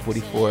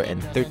 2244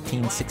 and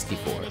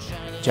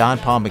 1364, John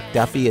Paul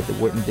McDuffie at the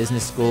Wharton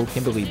Business School,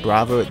 Kimberly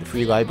Bravo at the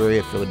Free Library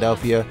of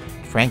Philadelphia,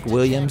 Frank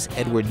Williams,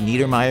 Edward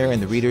Niedermeyer,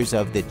 and the readers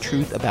of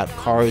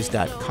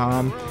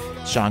TheTruthAboutCars.com,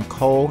 Sean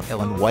Cole,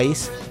 Ellen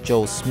Weiss,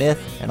 Joel Smith,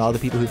 and all the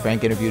people who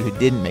Frank interviewed who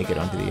didn't make it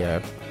onto the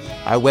air.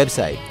 Our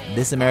website,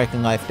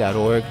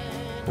 thisamericanlife.org,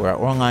 where our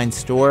online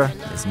store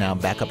is now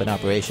back up in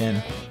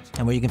operation,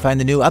 and where you can find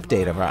the new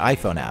update of our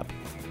iPhone app.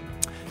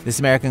 This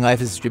American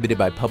Life is distributed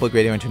by Public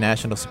Radio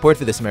International. Support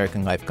for This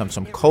American Life comes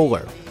from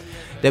Kohler.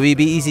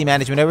 WBEZ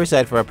management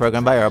oversight for our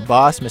program by our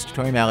boss, Mr.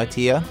 Tori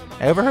Malatia.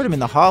 I overheard him in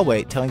the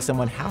hallway telling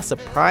someone how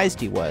surprised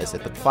he was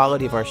at the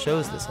quality of our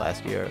shows this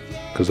last year.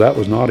 Because that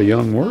was not a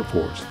young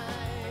workforce.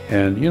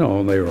 And, you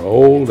know, they were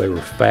old, they were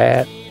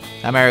fat.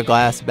 I'm Eric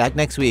Glass, back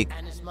next week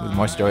with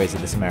more stories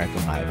of This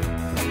American Life.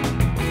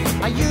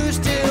 I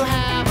used to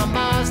have a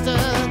Mazda,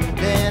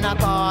 then I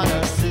bought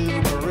a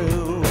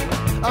Subaru,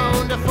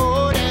 owned a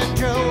Ford and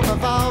drove a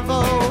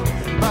Volvo,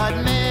 but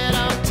man,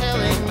 I'm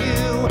telling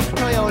you,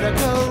 Toyota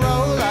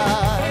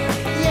Corolla,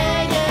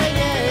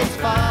 yeah, it's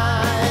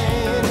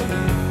fine.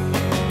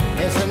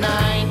 It's a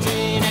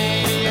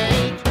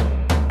 1988,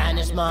 and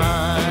it's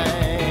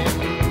mine.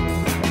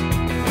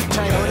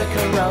 Toyota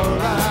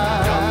Corolla,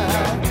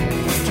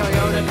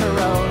 Toyota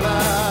Corolla.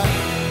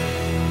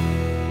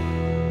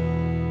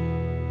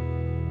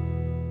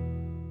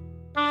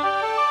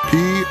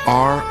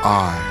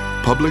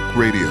 PRI, Public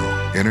Radio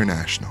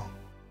International.